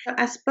 So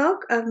I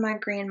spoke of my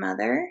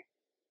grandmother.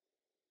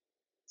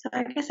 So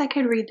I guess I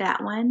could read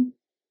that one.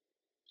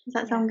 Does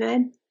that sound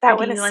good? That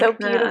one is so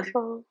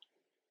beautiful.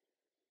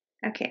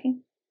 Okay.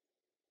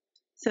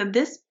 So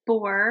this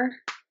bore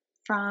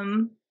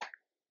from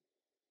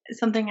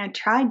something I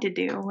tried to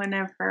do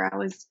whenever I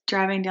was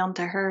driving down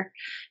to her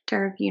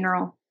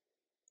funeral.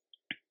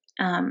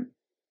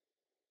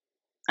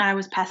 I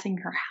was passing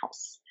her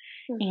house,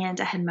 and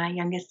I had my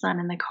youngest son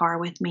in the car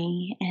with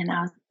me, and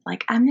I was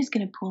like, I'm just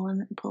going to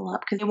pull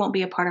up because it won't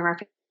be a part of our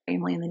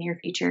family in the near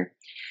future.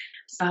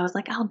 So I was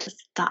like, I'll just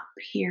stop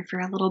here for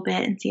a little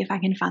bit and see if I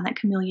can find that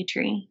camellia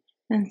tree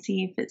and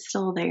see if it's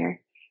still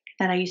there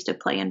that I used to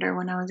play under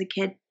when I was a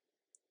kid.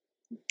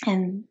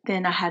 And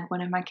then I had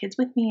one of my kids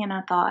with me, and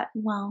I thought,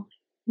 well,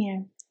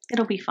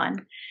 it'll be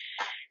fun.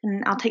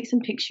 And I'll take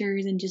some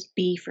pictures and just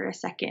be for a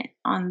second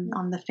on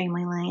the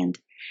family land.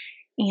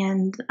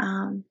 And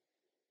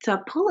so I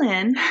pull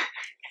in,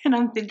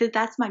 and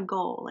that's my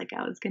goal. Like,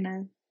 I was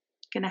gonna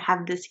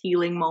have this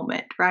healing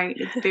moment, right?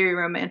 It's a very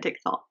romantic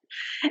thought.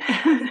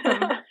 And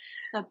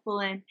I pull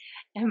in,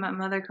 and my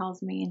mother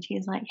calls me, and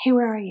she's like, "Hey,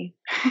 where are you?"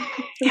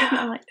 And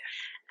I'm like,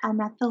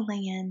 "I'm at the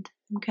land.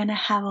 I'm gonna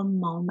have a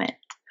moment."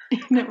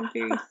 A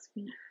very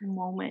sweet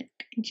moment.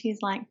 And she's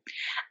like,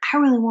 "I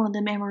really wanted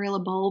them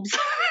Amarilla bulbs."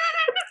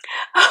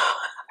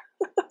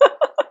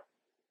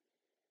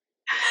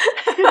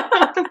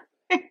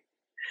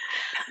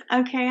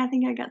 Okay, I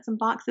think I got some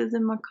boxes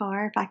in my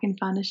car. If I can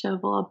find a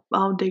shovel,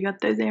 I'll dig up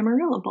those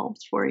Amarilla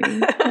bulbs for you.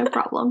 No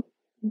problem.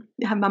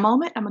 Have my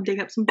moment. I'm gonna dig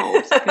up some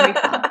bulbs. It's gonna be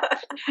fun.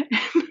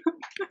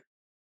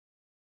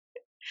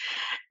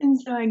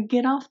 And so I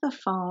get off the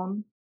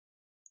phone,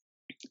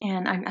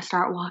 and I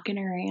start walking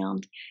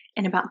around,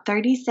 and about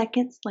 30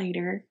 seconds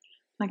later,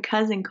 my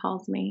cousin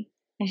calls me,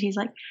 and she's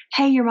like,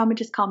 "Hey, your mama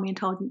just called me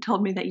and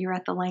told me that you're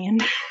at the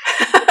land."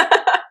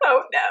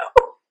 Oh, no.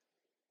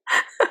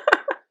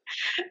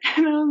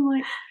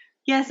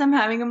 Yes, I'm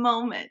having a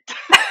moment.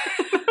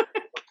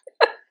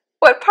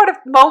 What part of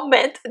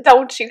moment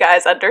don't you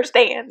guys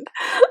understand?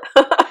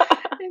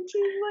 And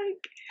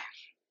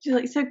she's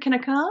like, so can I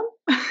come?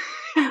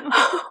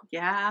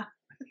 Yeah,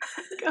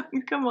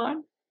 come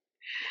on.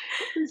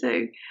 And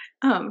so,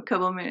 a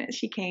couple of minutes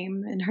she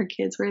came and her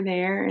kids were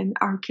there, and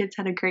our kids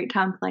had a great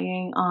time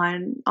playing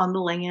on the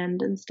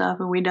land and stuff.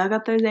 And we dug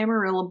up those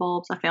amarilla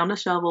bulbs. I found a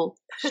shovel.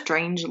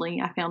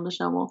 Strangely, I found a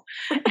shovel.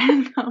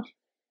 And,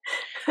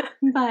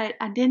 but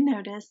I did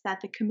notice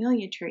that the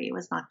camellia tree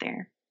was not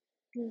there,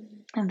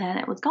 and that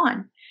it was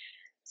gone.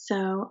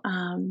 So,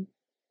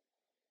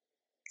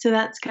 so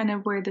that's kind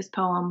of where this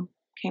poem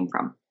came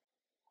from.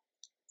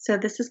 So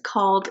this is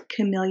called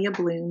Camellia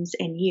Blooms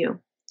and You.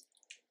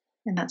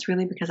 And that's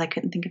really because I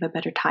couldn't think of a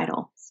better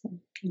title. So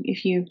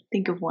if you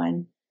think of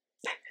one,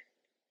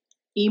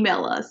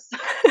 email us.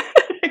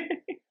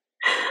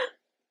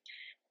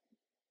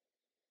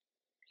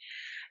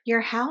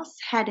 Your house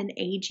had an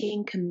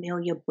aging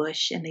camellia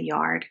bush in the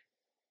yard.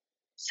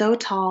 So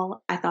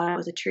tall, I thought it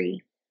was a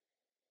tree.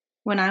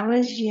 When I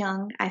was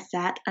young, I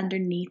sat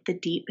underneath the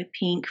deep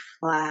pink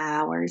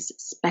flowers,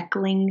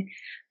 speckling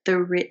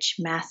the rich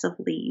mass of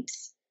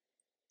leaves.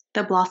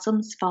 The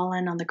blossoms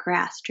fallen on the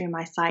grass drew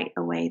my sight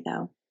away,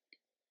 though.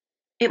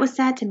 It was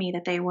sad to me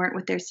that they weren't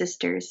with their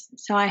sisters,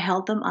 so I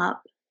held them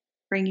up,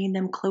 bringing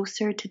them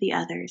closer to the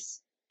others.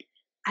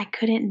 I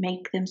couldn't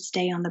make them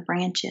stay on the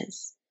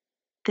branches.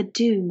 The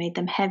dew made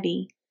them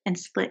heavy and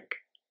slick.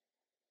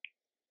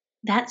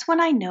 That's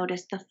when I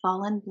noticed the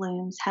fallen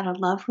blooms had a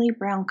lovely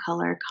brown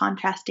color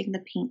contrasting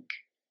the pink.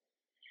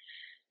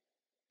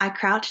 I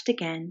crouched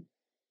again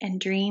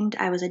and dreamed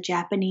I was a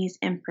Japanese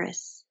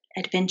empress,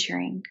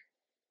 adventuring,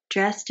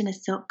 dressed in a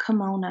silk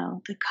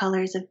kimono, the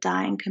colors of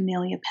dying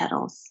camellia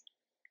petals.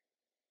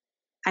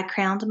 I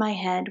crowned my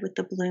head with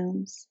the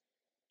blooms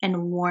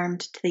and warmed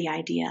to the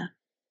idea.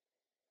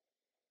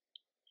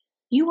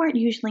 You weren't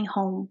usually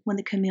home when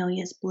the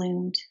camellias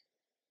bloomed.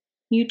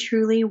 You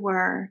truly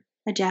were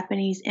a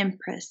Japanese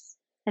empress,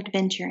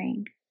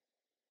 adventuring.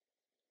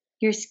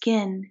 Your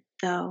skin,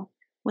 though,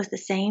 was the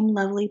same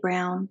lovely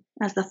brown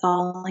as the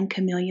fallen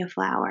camellia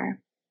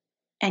flower,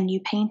 and you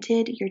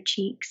painted your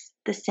cheeks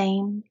the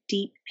same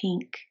deep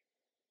pink,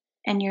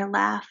 and your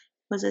laugh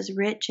was as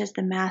rich as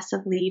the mass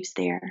of leaves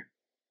there.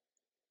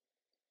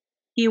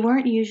 You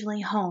weren't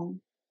usually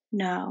home,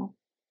 no,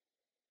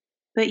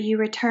 but you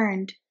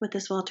returned with the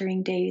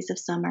sweltering days of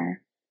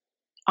summer,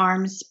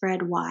 arms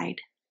spread wide.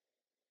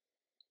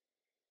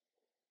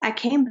 I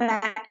came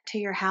back to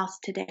your house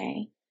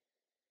today,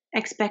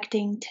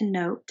 expecting to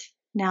note,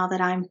 now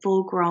that I'm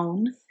full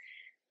grown,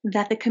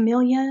 that the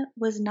camellia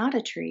was not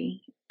a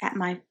tree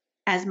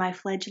as my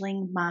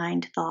fledgling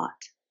mind thought.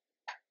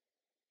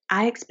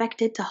 I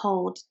expected to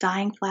hold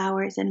dying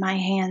flowers in my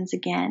hands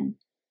again,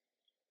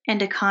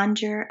 and to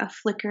conjure a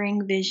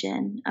flickering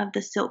vision of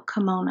the silk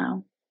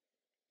kimono.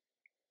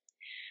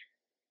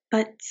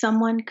 But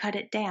someone cut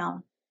it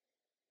down.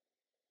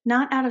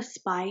 Not out of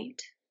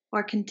spite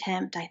or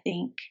contempt, I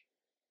think.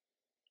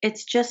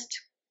 It's just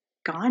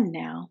gone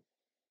now.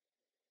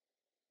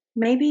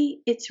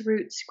 Maybe its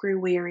roots grew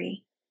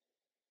weary,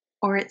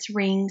 or its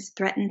rings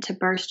threatened to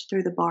burst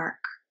through the bark.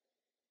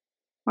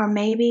 Or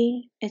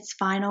maybe its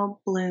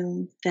final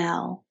bloom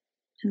fell,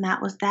 and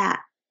that was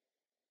that.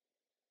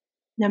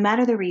 No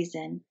matter the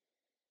reason,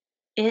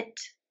 it,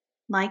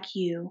 like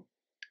you,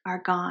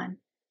 are gone.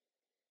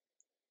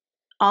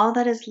 All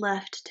that is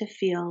left to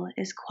feel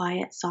is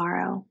quiet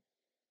sorrow.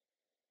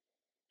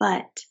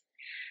 But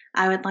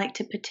I would like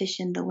to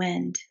petition the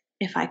wind,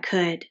 if I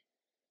could,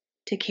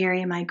 to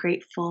carry my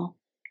grateful,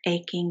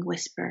 aching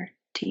whisper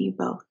to you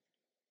both.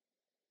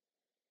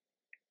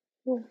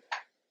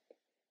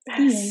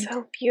 That's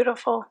so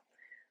beautiful.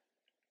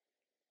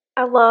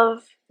 I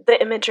love the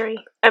imagery.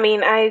 I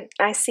mean,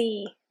 I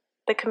see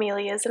the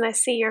camellias and I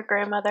see your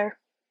grandmother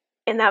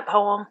in that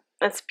poem.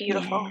 That's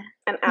beautiful.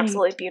 Yeah, An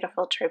absolutely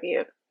beautiful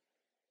tribute.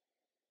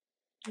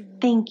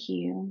 Thank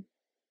you.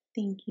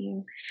 Thank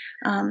you.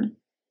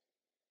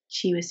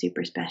 She was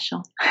super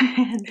special.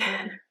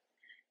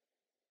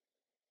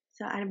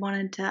 So I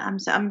wanted to,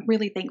 I'm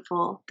really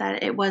thankful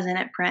that it wasn't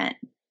at print,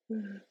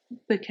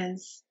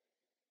 because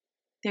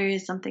there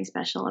is something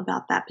special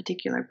about that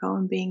particular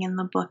poem being in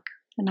the book.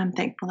 And I'm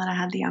thankful that I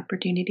had the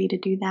opportunity to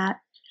do that.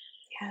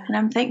 Yeah. And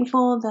I'm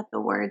thankful that the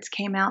words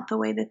came out the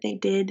way that they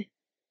did.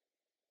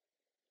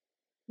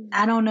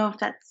 I don't know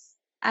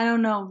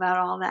about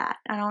all that.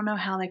 I don't know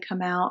how they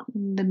come out,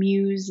 and the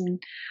muse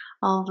and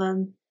all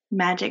the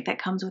magic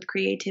that comes with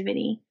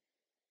creativity.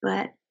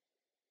 But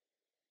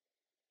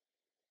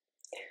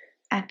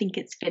I think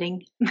it's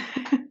fitting.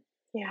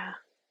 Yeah.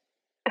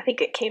 I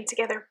think it came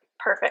together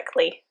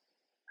perfectly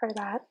for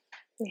that.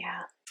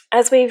 Yeah.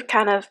 As we've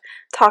kind of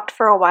talked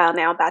for a while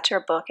now about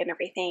your book and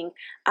everything,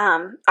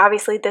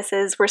 obviously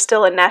we're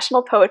still in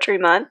National Poetry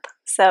Month,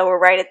 so we're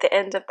right at the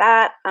end of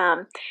that,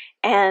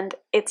 and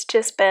it's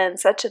just been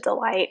such a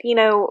delight. You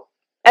know,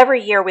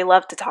 every year we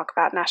love to talk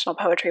about National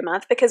Poetry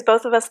Month because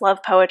both of us love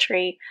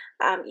poetry.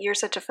 You're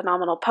such a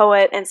phenomenal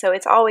poet, and so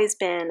it's always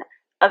been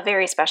a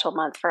very special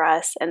month for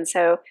us. And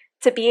so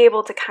to be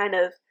able to kind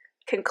of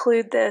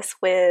conclude this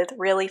with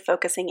really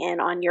focusing in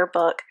on your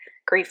book,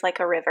 Grief Like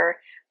a River,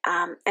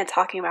 and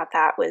talking about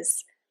that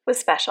was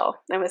special.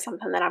 It was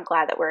something that I'm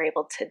glad that we're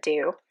able to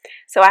do.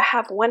 So I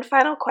have one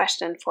final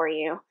question for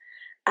you,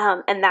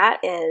 and that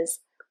is,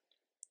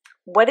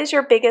 what is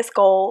your biggest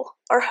goal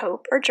or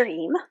hope or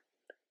dream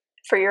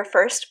for your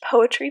first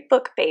poetry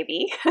book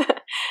baby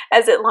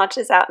as it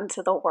launches out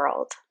into the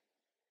world?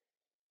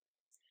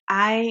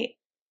 I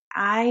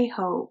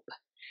hope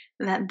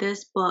that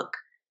this book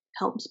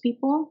helps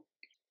people.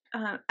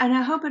 And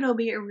I hope it'll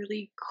be a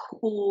really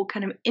cool,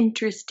 kind of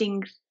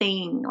interesting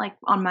thing, like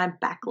on my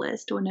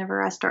backlist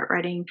whenever I start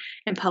writing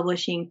and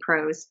publishing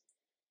prose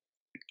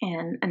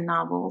and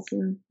novels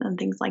and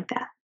things like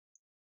that.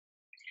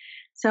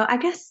 So I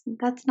guess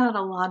that's not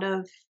a lot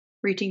of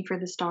reaching for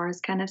the stars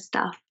kind of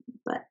stuff,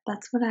 but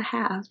that's what I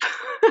have.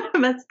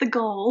 That's the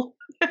goal.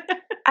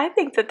 I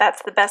think that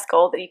that's the best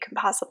goal that you can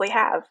possibly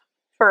have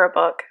for a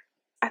book.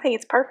 I think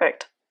it's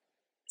perfect.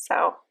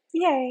 So,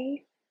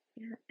 yay.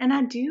 Yeah. And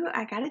I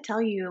gotta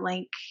tell you,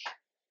 like,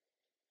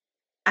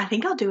 I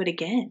think I'll do it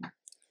again.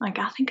 Like,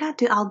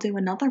 I'll do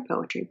another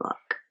poetry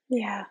book.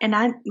 Yeah.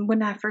 And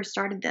when I first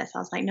started this, I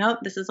was like, nope,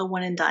 this is a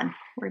one and done.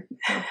 We're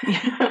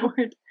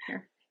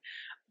there.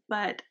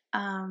 But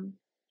I've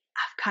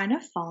kind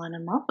of fallen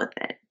in love with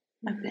it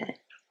a bit.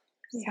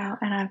 Yeah. So,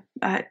 and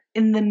I've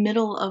in the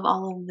middle of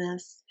all of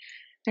this,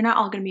 they're not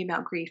all going to be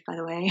about grief, by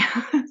the way.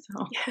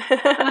 So,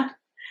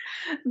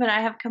 but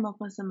I have come up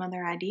with some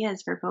other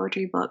ideas for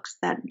poetry books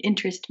that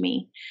interest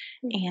me,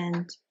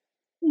 and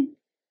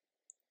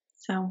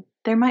so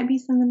there might be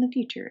some in the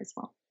future as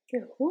well.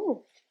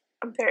 Ooh,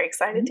 I'm very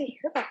excited to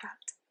hear about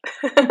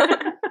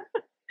that.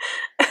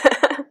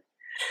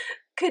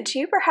 Could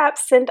you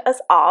perhaps send us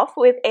off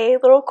with a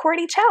little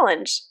QWERTY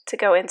challenge to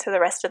go into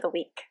the rest of the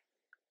week?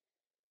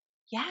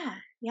 Yeah,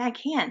 I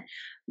can.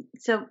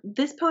 So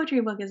this poetry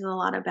book is a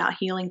lot about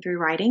healing through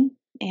writing,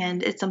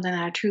 and it's something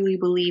that I truly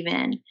believe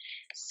in.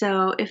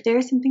 So if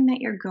there's something that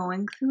you're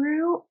going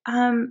through,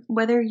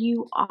 whether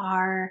you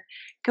are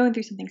going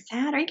through something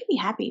sad, or you can be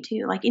happy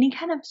too, like any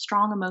kind of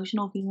strong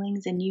emotional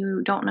feelings and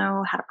you don't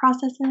know how to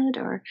process it,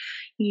 or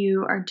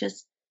you are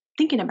just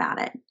thinking about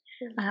it,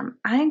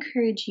 I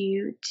encourage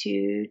you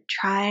to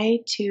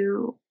try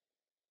to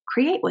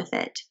create with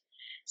it.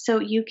 So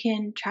you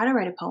can try to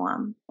write a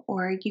poem,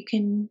 or you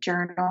can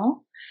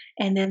journal,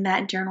 and then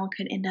that journal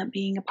could end up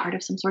being a part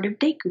of some sort of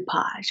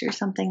decoupage or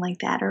something like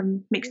that, or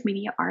mixed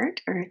media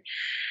art, or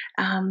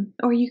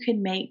you could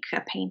make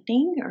a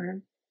painting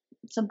or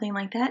something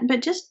like that.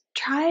 But just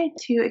try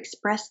to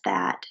express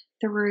that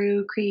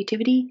through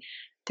creativity,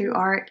 through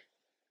art.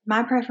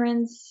 My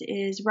preference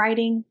is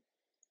writing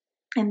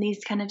in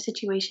these kind of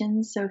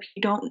situations. So if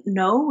you don't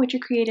know what your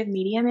creative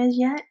medium is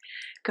yet,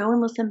 go and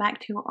listen back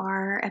to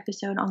our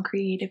episode on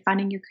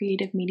finding your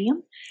creative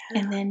medium,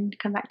 and then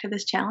come back to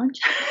this challenge.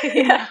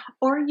 Yeah.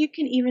 Or you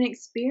can even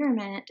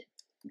experiment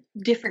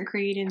different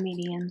creative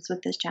mediums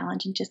with this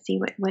challenge and just see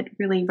what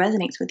really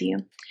resonates with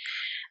you.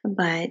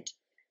 But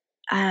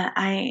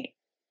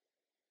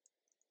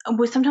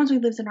sometimes we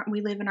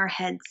live in our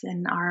heads,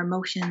 and our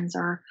emotions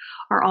are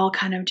all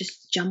kind of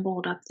just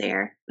jumbled up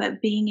there.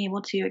 But being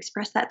able to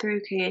express that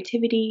through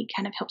creativity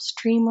kind of helps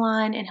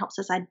streamline and helps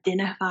us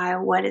identify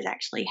what is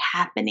actually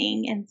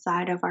happening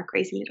inside of our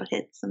crazy little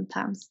heads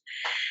sometimes.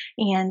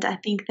 And I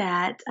think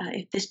that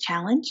if this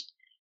challenge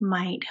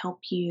might help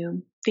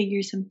you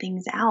figure some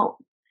things out,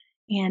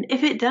 and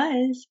if it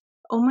does,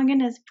 oh my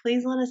goodness,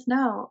 please let us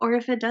know. Or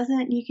if it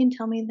doesn't, you can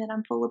tell me that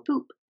I'm full of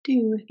poop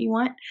too, if you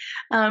want.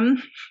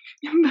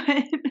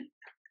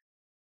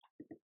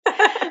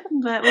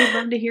 But we'd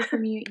love to hear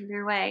from you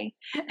either way.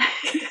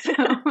 So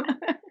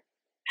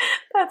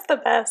That's the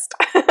best.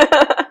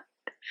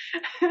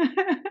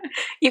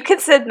 You can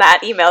send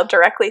that email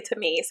directly to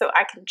me so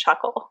I can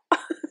chuckle.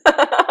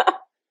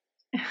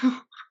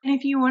 And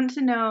if you want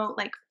to know,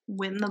 like,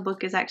 when the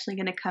book is actually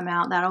going to come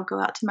out, that'll go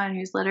out to my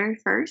newsletter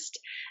first.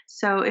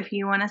 So if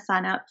you want to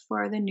sign up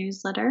for the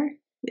newsletter,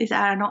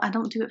 I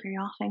don't do it very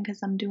often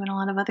because I'm doing a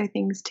lot of other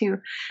things too.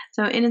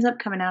 So it ends up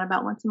coming out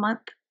about once a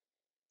month,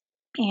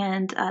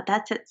 and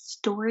that's at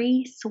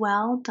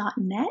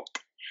storyswell.net.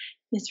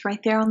 It's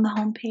right there on the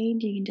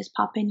homepage. You can just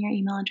pop in your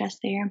email address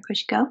there and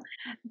push go.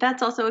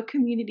 That's also a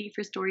community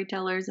for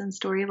storytellers and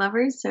story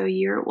lovers, so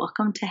you're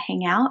welcome to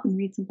hang out and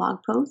read some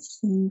blog posts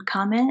and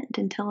comment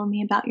and tell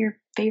me about your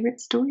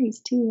favorite stories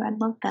too. I'd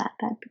love that.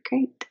 That'd be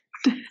great.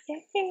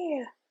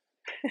 Yay!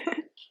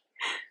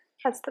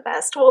 That's the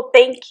best. Well,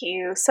 thank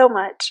you so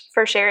much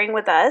for sharing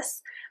with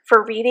us,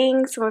 for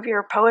reading some of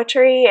your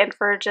poetry, and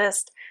for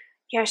just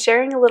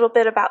sharing a little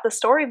bit about the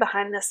story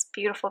behind this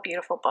beautiful,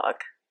 beautiful book.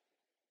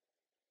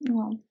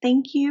 Well,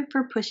 thank you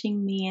for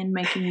pushing me and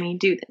making me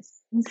do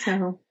this.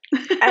 So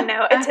I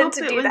know, I tend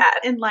to do that.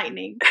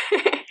 Enlightening.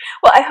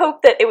 Well, I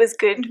hope that it was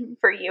good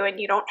for you and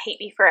you don't hate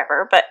me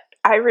forever, but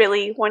I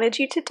really wanted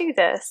you to do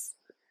this.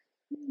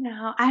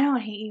 No, I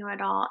don't hate you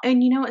at all.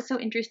 And you know what's so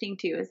interesting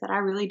too is that I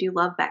really do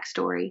love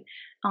backstory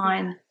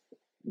on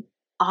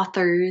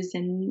authors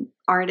and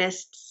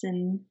artists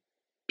and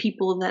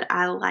people that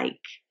I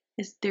like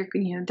is their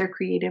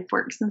creative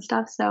works and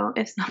stuff. So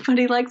if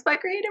somebody likes my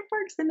creative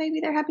works, then maybe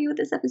they're happy with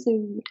this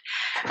episode.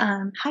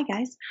 Hi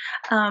guys.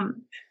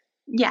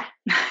 Yeah.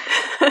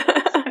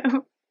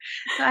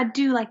 So I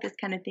do like this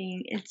kind of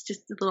thing. It's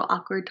just a little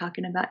awkward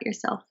talking about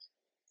yourself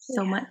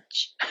so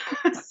much.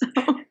 So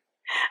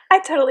I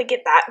totally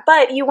get that.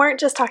 But you weren't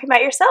just talking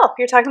about yourself.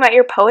 You're talking about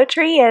your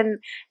poetry and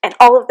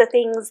all of the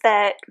things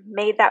that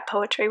made that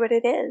poetry what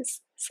it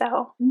is.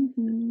 So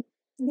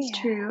it's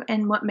true.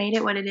 And what made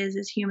it what it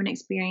is human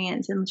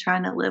experience and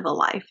trying to live a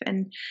life.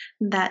 And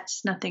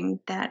that's nothing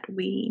that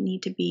we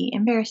need to be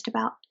embarrassed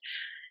about.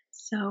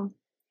 So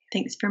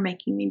thanks for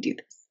making me do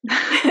this.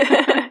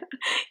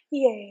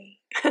 Yay.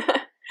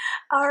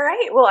 All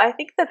right. Well, I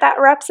think that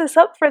wraps us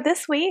up for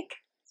this week.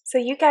 So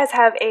you guys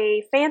have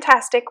a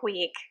fantastic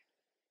week.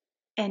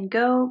 And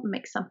go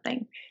make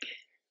something.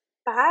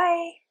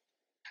 Bye.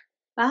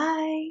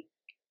 Bye.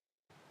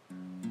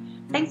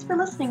 Thanks for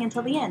listening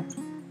until the end.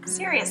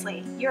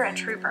 Seriously, you're a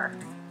trooper.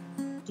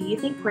 Do you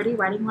think QWERTY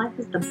Writing Life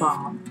is the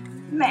bomb?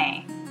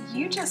 May,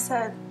 you just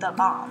said the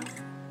bomb.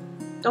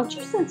 Don't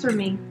you censor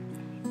me.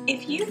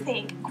 If you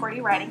think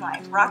QWERTY Writing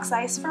Life rocks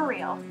ice for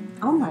real,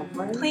 oh my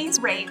word,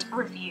 please rate,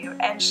 review,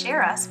 and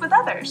share us with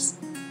others.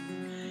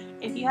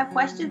 If you have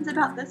questions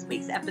about this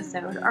week's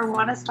episode or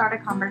want to start a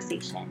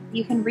conversation,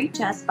 you can reach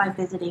us by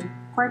visiting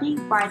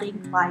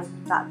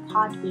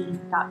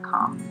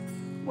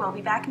QWERTYWritingLife.podbean.com. We'll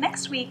be back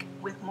next week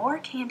with more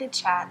candid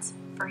chats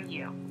for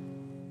you.